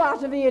can't go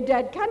out of here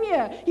dead, can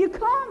you? You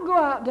can't go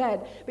out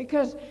dead,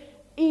 because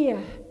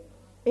here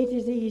it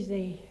is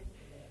easy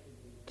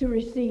to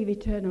receive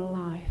eternal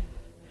life,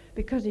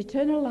 because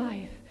eternal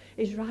life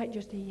is right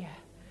just here.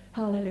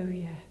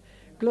 Hallelujah.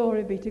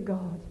 Glory be to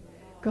God.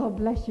 God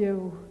bless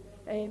you.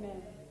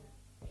 Amen.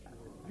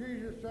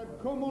 Jesus said,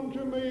 "Come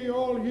unto me,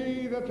 all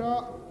ye that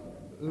are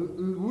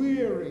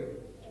weary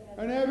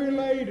and heavy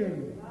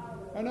laden,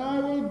 and I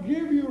will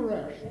give you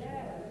rest.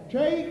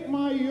 Take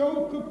my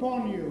yoke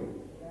upon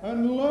you,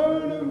 and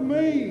learn of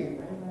me,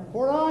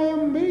 for I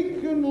am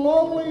meek and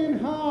lowly in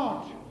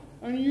heart,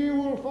 and you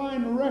will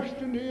find rest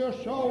unto your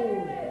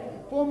souls.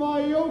 For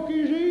my yoke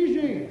is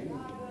easy,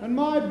 and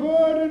my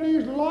burden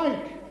is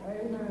light."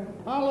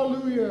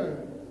 Hallelujah.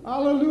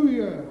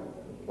 Hallelujah.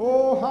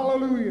 Oh,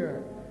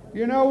 hallelujah.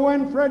 You know,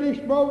 when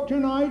Freddie spoke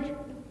tonight,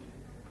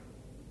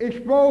 he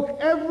spoke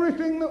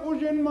everything that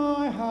was in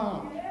my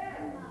heart.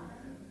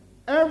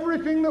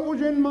 Everything that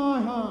was in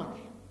my heart.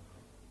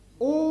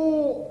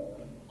 Oh,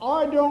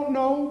 I don't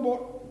know,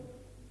 but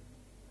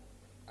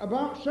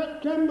about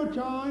September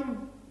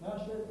time,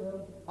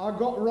 I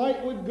got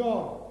right with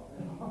God.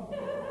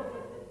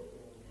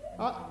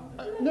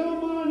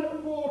 Never mind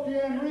at 40,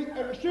 Henry,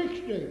 at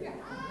 60.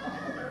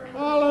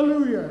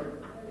 Hallelujah.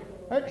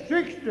 At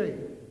 60.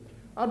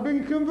 I'd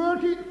been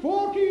converted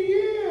 40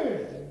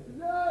 years.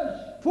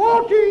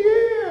 40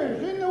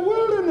 years in the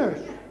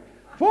wilderness.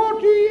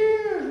 40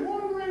 years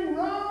wandering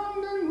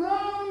round and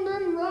round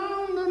and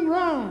round and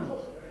round.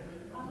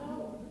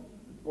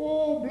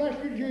 Oh,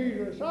 bless you,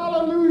 Jesus.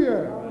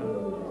 Hallelujah.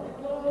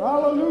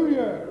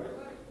 Hallelujah.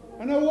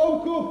 And I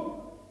woke up.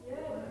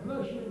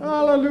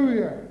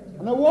 Hallelujah.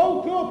 And I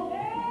woke up.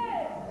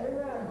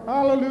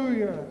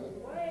 Hallelujah.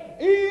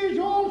 He is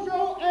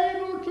also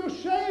able to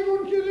save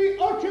unto the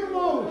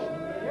uttermost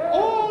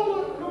all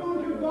that come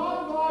unto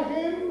God by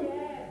him,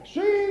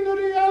 seeing that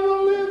he ever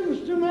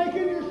lives to make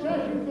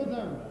intercession for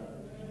them.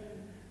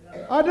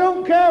 I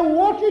don't care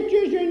what it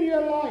is in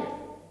your life.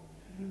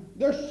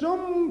 There's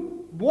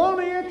someone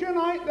here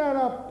tonight, there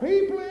are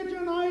people here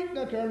tonight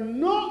that are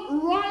not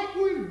right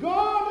with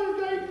God as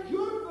they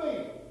should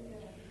be.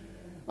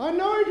 I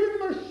know it in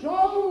my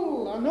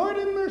soul. I know it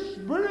in my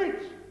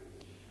spirit.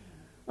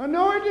 I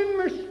know it in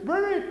my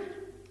spirit.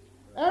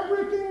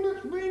 Everything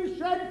that's been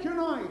said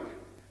tonight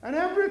and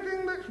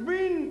everything that's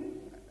been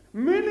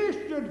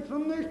ministered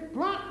from this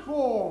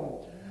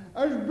platform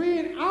has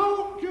been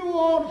out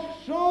towards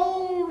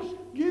souls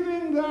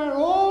giving their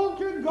all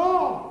to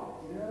God.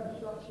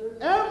 Yes, that's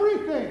it.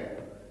 Everything.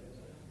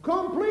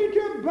 Complete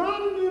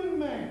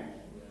abandonment.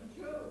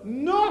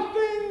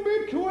 Nothing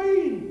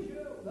between.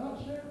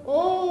 That's it.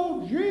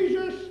 Oh,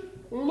 Jesus,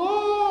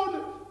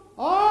 Lord,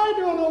 I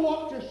don't know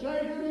what to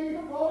say to these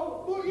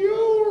folk, but you,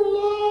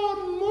 Lord,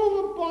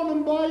 move upon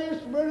them by your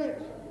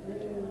Spirit.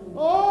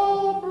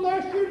 Oh,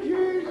 bless you,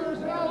 Jesus.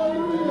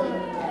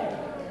 Hallelujah.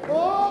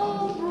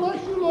 Oh,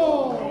 bless you,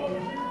 Lord.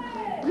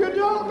 You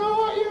don't know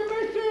what you're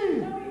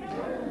missing.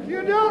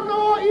 You don't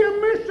know what you're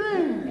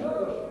missing.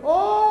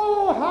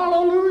 Oh,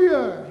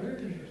 hallelujah.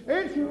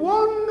 It's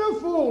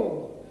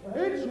wonderful.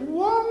 It's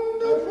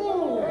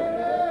wonderful.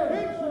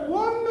 It's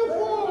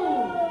wonderful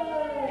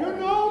to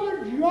know the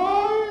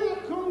joy that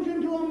comes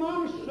into a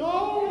man's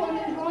soul when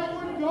he's right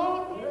with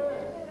God.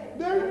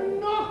 There's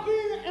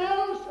nothing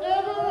else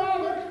ever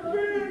I've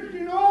experienced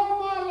in all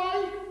my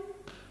life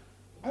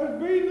has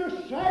been the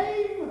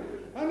same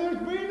and has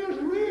been as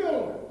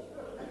real.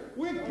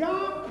 We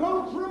can't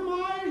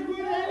compromise with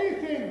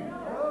anything.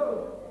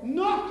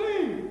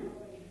 Nothing.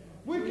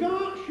 We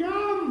can't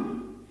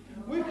sham.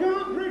 We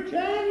can't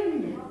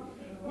pretend.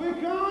 We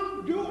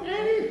can't do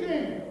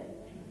anything.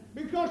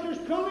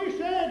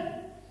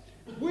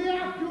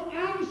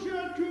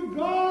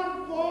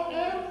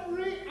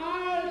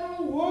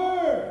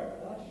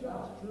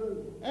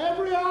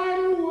 every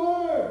idle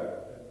word.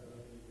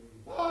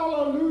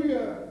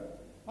 Hallelujah.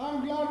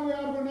 I'm glad we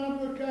have an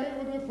advocate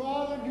with the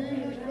Father,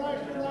 Jesus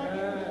Christ the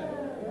righteous.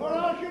 Or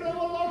I should have a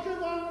lot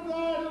of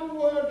idle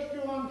words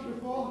to answer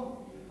for.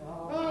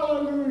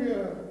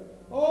 Hallelujah.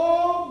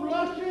 Oh,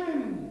 bless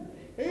him.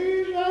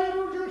 He's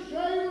able to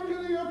save to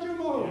the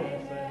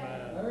uttermost.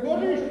 But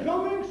he's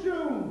coming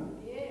soon.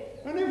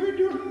 And if he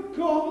doesn't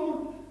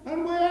come,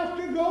 and we have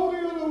to go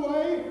the other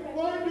way,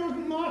 well, it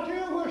doesn't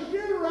matter. We're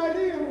still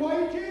ready and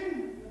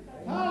waiting.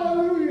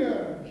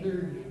 Hallelujah.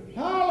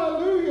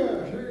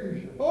 Hallelujah.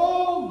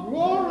 Oh,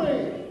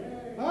 glory.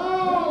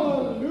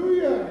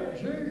 Hallelujah.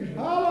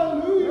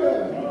 Hallelujah.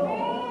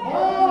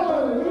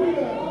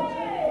 Hallelujah.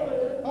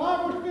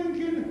 I was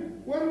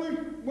thinking when we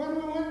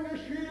went to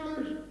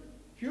Sheila's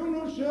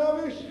funeral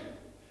service,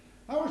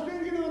 I was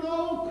thinking of an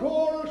old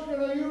chorus that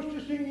I used to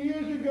sing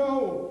years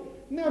ago.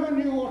 Never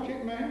knew what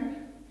it meant.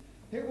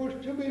 It was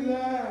to be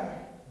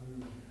there.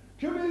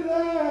 To be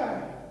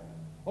there.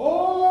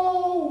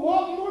 Oh,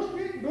 what must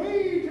it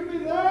be to be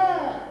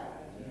there?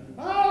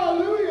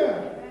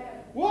 Hallelujah.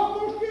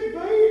 What must it be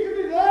to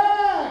be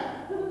there?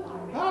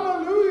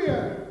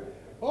 Hallelujah.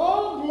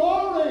 Oh,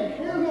 glory.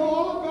 She'll know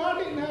all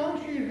about it now.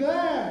 She's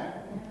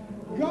there.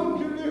 Come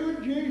to be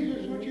with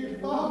Jesus, which is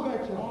far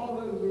better.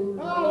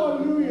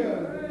 Hallelujah.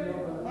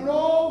 And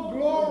oh,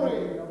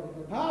 glory.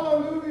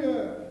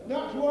 Hallelujah.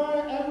 That's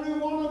why every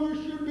one of us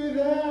should be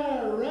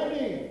there,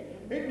 ready.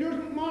 It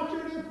doesn't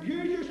matter if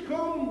Jesus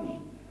comes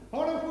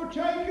or if we're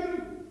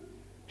taken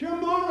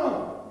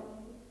tomorrow.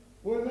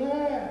 We're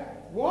there.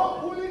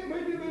 What will it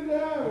be to be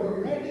there?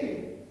 We're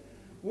ready.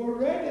 We're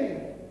ready.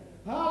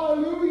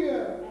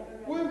 Hallelujah.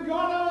 We've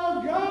got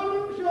our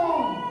garments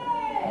on.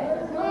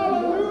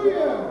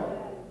 Hallelujah.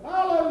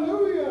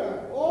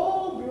 Hallelujah.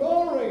 Oh,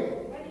 glory.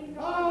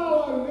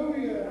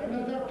 Hallelujah. And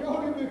as I've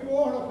told you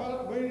before,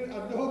 I've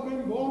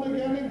been born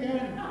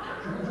again.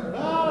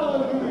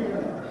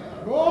 Hallelujah.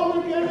 Born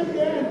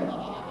again.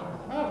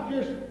 After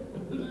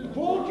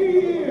 40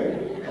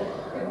 years,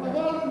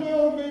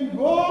 I've been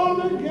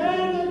born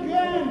again.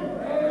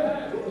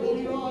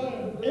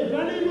 If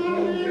any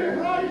man is in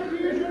Christ, he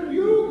is a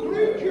new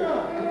creature.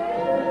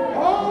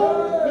 All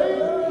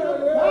things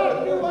have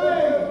passed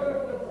away.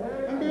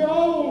 And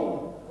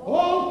behold,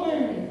 all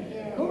things.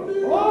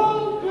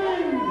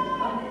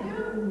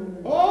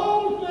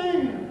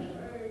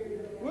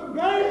 We're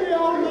buried the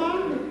old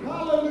man.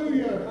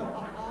 Hallelujah.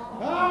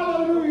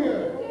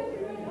 Hallelujah.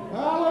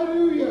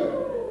 Hallelujah.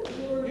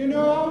 You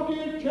know, how do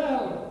you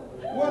tell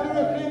whether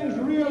a thing's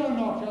real or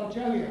not?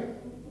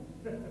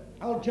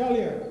 I'll tell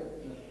you.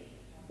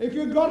 If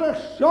you've got a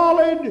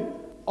solid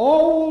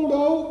old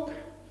oak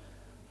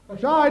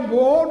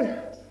sideboard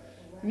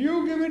and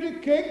you give it a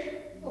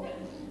kick,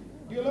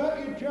 you'll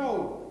hurt your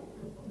toe.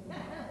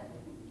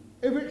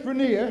 If it's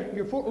veneer,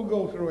 your foot will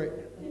go through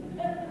it.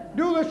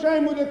 Do the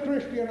same with a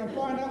Christian and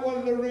find out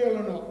whether they're real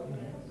or not.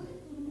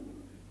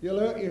 You'll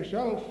hurt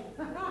yourself.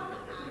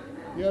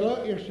 You'll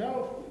hurt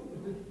yourself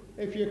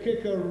if you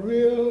kick a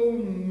real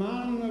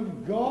man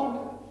of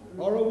God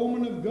or a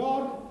woman of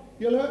God.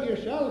 You'll hurt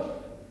yourself.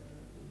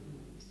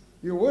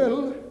 You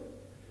will.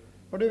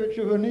 But if it's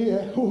a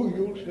veneer,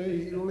 you'll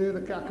see. You'll hear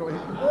the cackling.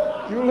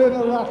 You'll hear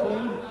the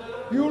rattling.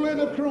 You'll hear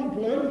the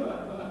crumpling.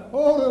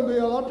 Oh, there'll be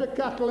a lot of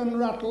cackle and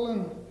rattle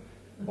and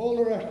all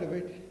the rest of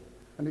it.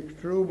 And it's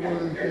true,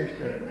 brother and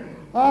sister.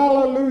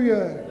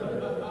 Hallelujah.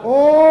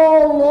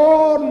 Oh,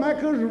 Lord,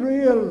 make us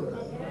real.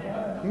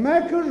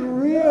 Make us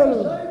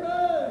real.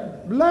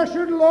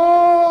 Blessed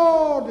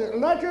Lord,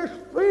 let us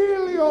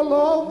feel your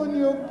love and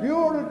your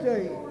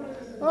purity.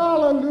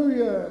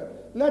 Hallelujah.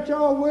 Let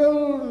our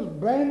wills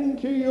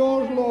bend to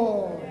yours,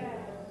 Lord.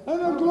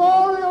 And the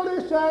glory will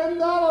descend.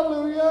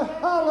 Hallelujah.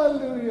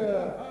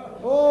 Hallelujah.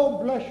 Oh,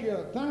 bless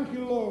you. Thank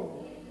you, Lord.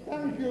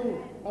 Thank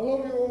you. I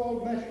love you all.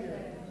 Bless you.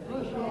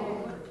 Bless you,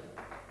 Lord.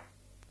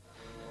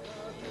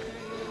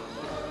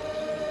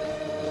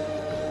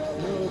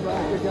 Move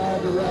back the guy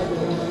to ragged.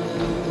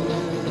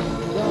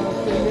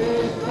 Something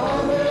is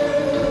coming.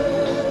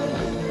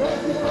 Let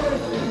the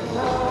mercy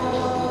come.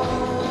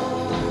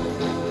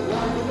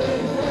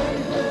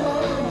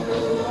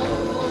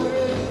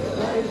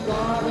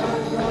 God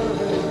has got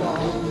it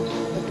on.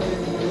 The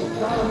king is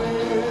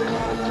coming,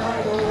 and I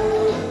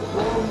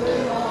won't be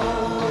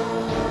long.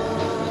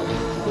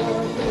 The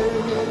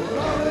king is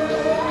coming,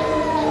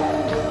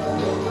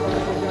 look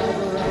like a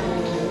gathering.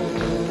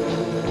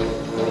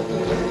 The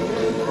king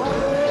is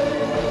coming,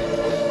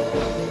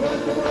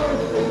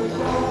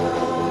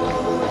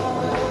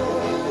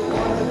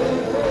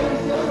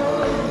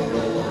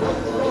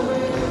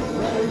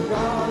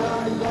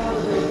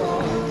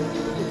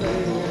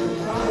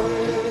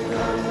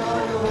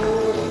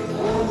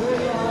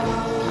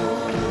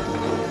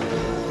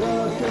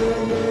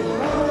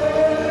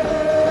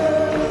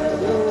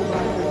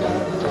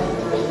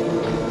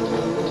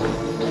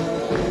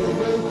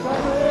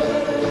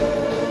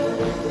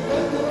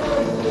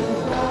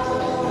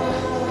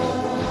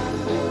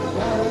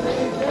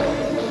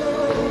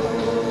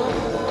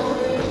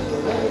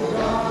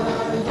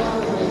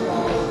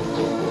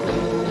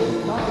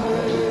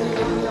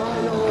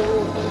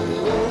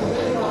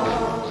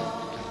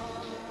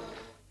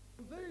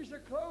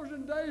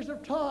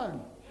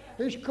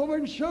 He's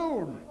coming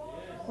soon.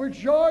 With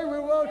joy we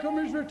welcome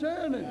his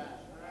returning.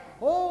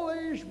 All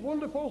these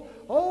wonderful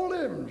old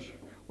hymns,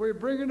 we're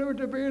bringing them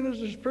into being as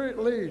the Spirit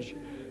leads,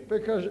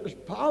 because it's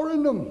power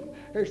in them.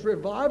 It's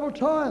revival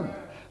time.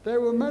 They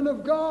were men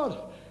of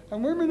God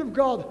and women of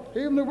God.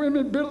 Even the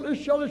women built this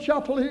Jolly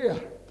Chapel here.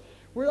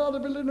 We are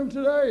building them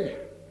today.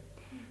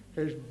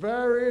 It's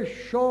very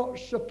short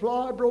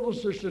supply,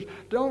 brothers and sisters.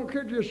 Don't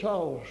kid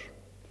yourselves.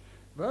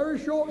 Very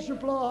short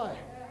supply.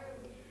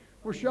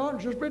 We shan't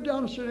just be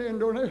dancing in,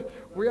 don't it?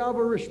 We have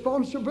a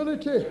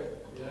responsibility.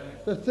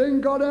 The thing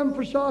God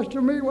emphasized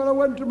to me when I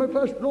went to my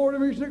first glory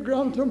meeting at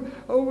Grantham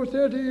over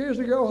 30 years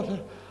ago,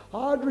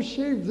 I'd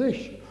received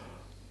this.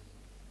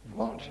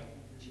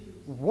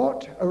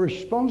 What a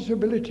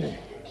responsibility.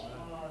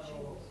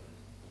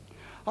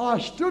 I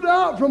stood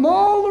out from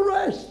all the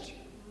rest.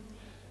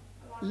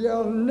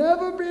 You'll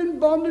never be in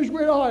bondage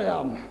where I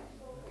am,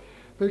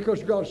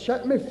 because God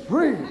set me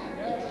free.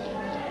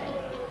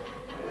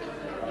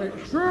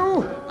 It's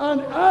true,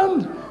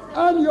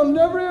 and you'll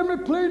never hear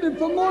me pleading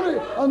for money,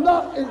 and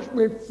that is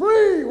we're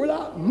free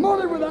without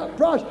money, without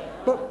price,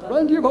 but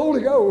plenty of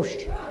Holy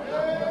Ghost.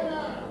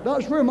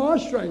 That's where my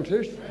strength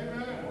is.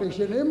 It's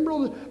in him,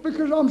 brother,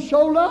 because I'm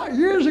sold out.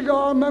 Years ago,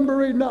 I remember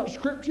reading that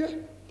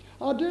scripture.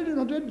 I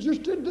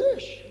just did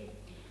this.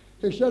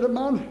 He said a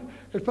man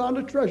had found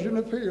a treasure in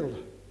a field.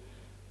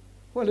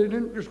 Well, he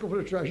didn't just go for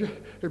the treasure.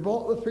 He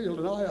bought the field,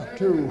 and I have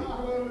too.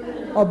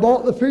 I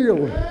bought the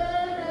field.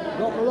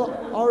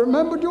 I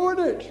remember doing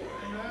it.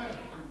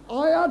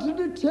 I had to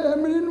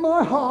determine in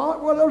my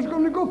heart whether I was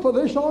going to go for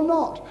this or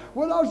not.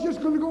 Well, I was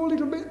just going to go a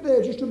little bit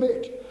there, just a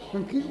bit,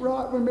 and keep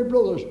right with my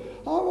brothers.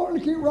 I want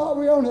to keep right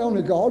with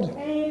only God.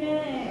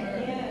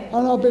 Amen.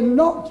 And I've been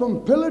knocked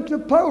from pillar to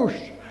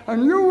post,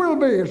 and you will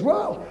be as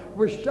well.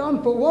 We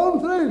stand for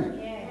one thing.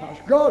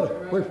 That's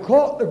God. We've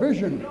caught the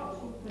vision.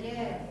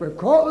 We've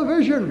caught the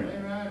vision.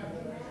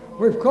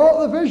 We've caught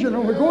the vision,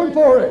 and we're going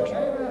for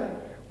it.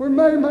 We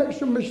may make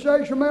some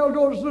mistakes, we may all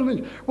go to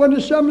something. When the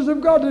Assemblies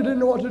of God, they didn't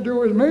know what to do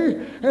with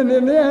me, and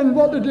in the end,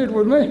 what they did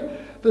with me,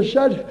 they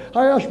said,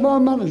 I asked my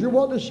manager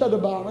what they said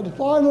about me at the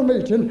final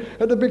meeting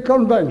at the big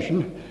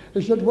convention.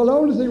 He said, well, the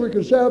only thing we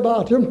can say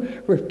about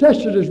him, we've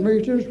tested his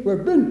meetings,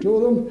 we've been to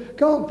them,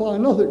 can't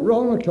find nothing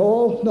wrong at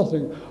all,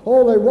 nothing.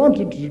 All they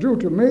wanted to do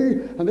to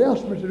me, and they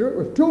asked me to do it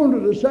with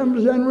 200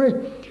 assemblies, Henry,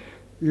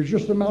 you're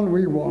just the man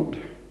we want.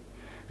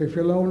 If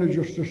you'll only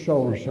just a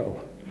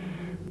so-and-so.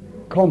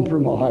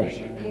 Compromise.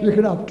 You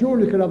can have two,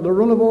 and you can have the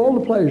run of all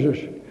the places.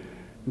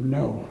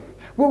 No.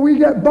 Well, we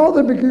get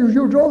bothered because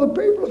you draw the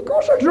people. Of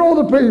course I draw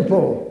the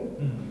people.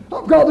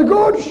 I've got the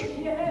goods.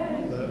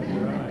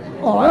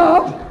 I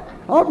have.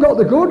 I've got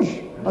the goods,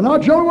 and I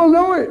jolly well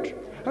know it.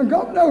 And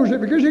God knows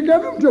it because he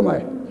gave them to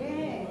me.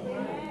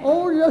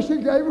 Oh, yes, he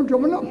gave them to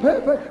me. Not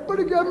perfect, but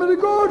he gave me the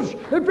goods. He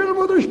filled them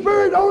with the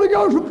Spirit, Holy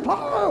Ghost, and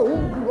power.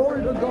 Oh,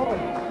 glory to God.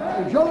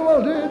 He jolly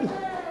well did.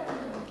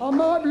 I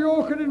might be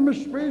awkward in my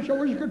speech. I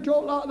wish I could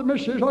talk like the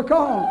missus. I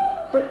can't.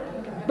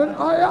 But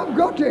I have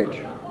got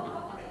it.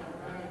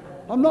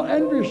 I'm not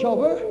envious of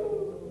her.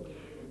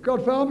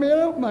 God found me an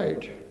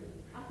helpmate.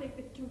 I think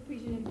the two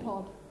pieces in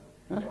pod.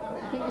 Huh?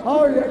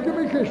 Oh, yeah, give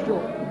me a kiss,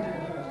 too.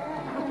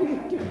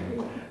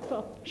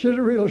 She's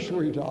a real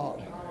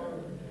sweetheart.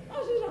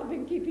 I says, I've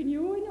been keeping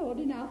you in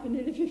order now for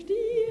nearly 50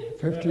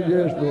 years. 50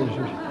 years, brothers.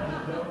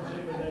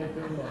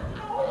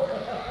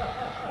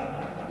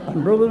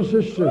 And brothers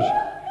and sisters,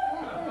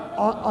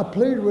 I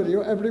plead with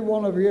you, every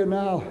one of you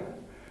now,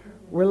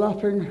 we're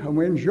laughing and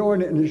we're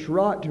enjoying it, and it's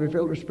right to be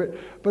filled with Spirit.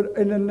 But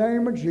in the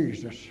name of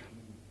Jesus,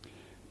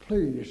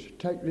 please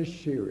take this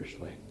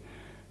seriously,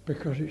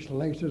 because it's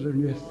later than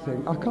you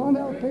think. I can't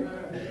help it.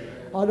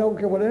 I don't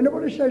care what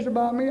anybody says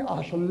about me.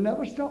 I shall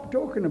never stop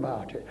talking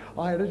about it.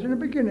 I had it in the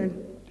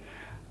beginning,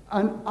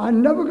 and I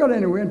never got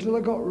anywhere until I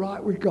got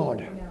right with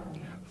God.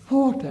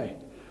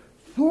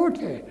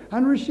 40,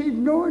 and received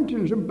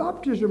anointings and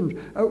baptisms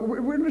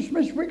with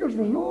Smith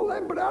Wigglesworth and all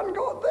them, but I hadn't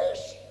got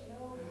this.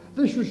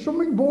 This was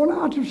something born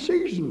out of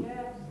season.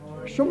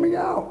 Something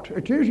out.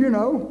 It is, you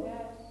know.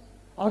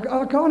 I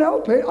can't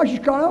help it. I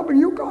just can't help it.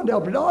 You can't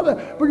help it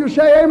either. But you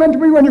say amen to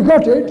me when you've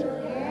got it.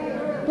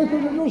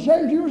 Because it'll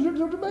say to you as it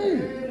does to me.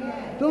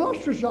 They'll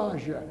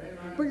ostracize you.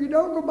 But you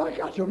don't go back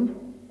at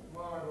them.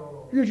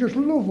 You just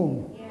love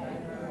them.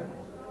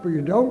 But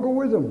you don't go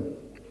with them.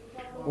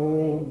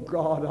 Oh,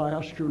 God, I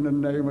ask you in the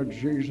name of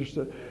Jesus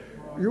that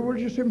you will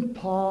just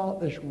impart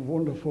this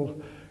wonderful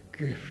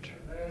gift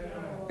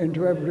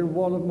into every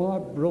one of my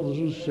brothers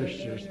and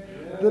sisters,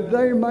 that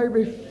they may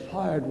be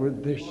fired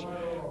with this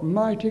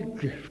mighty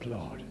gift,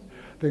 Lord,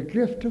 the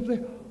gift of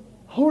the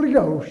Holy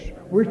Ghost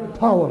with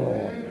power,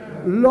 Lord.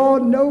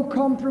 Lord, no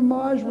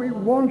compromise. We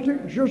want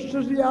it just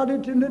as He had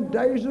it in the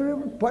days that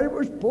it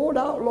was poured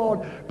out,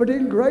 Lord. But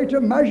in greater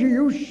measure,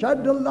 You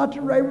said the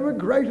latter rain will be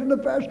greater than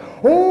the first.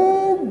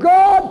 Oh,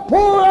 God,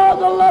 pour out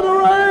the latter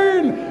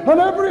rain on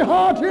every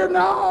heart here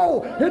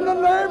now, in the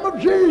name of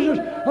Jesus,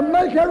 and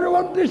make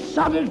everyone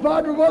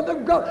dissatisfied with what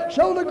they've got,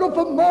 so they go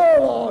for more,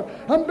 Lord,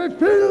 and be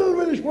filled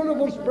with this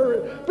wonderful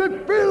Spirit, be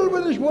filled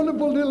with this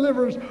wonderful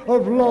deliverance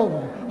of love,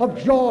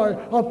 of joy,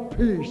 of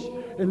peace,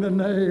 in the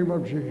name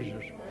of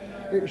Jesus.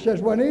 It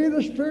says, when He,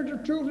 the Spirit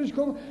of truth, is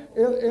come,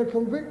 He'll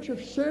convict you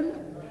of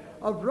sin,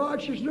 of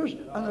righteousness,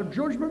 and of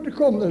judgment to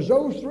come. There's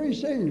those three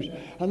things.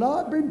 And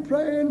I've been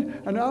praying,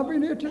 and I've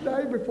been here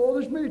today before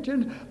this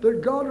meeting,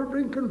 that God will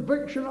bring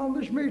conviction on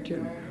this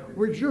meeting.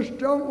 We just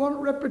don't want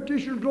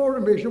repetition,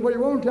 glory be. So what you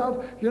won't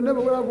have, you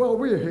never will have while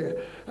we're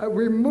here.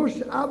 We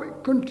must have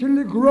it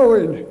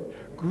continually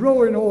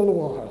growing all the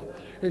while.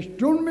 It's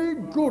done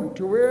me good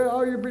to hear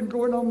how you've been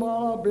going on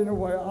while I've been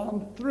away.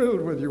 I'm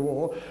thrilled with you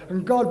all,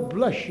 and God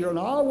bless you, and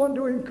I want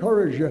to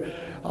encourage you.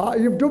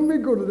 You've done me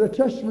good. The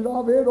testament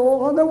I've heard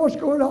all, I know what's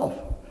going off.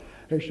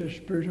 It's the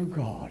Spirit of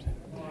God.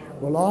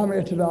 Well, I'm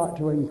here tonight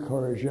to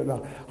encourage you, and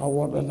I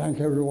want to thank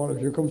every one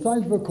of you.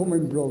 Thanks for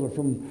coming, brother,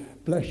 from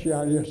bless you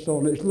and your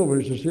son. It's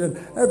lovely to see you.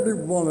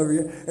 Every one of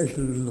you, it's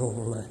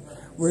lovely.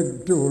 We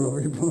do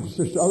love you, brother and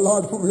sister. I'd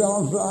like to put my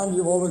arms around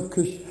you all and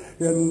kiss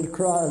you and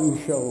cry on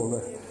your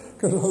shoulder.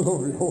 Because I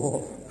love you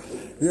all.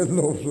 You're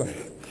lovely.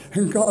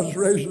 And God's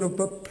raising up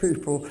a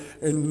people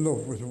in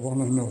love with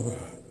one another.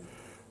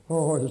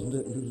 Oh, isn't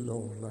it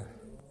lovely?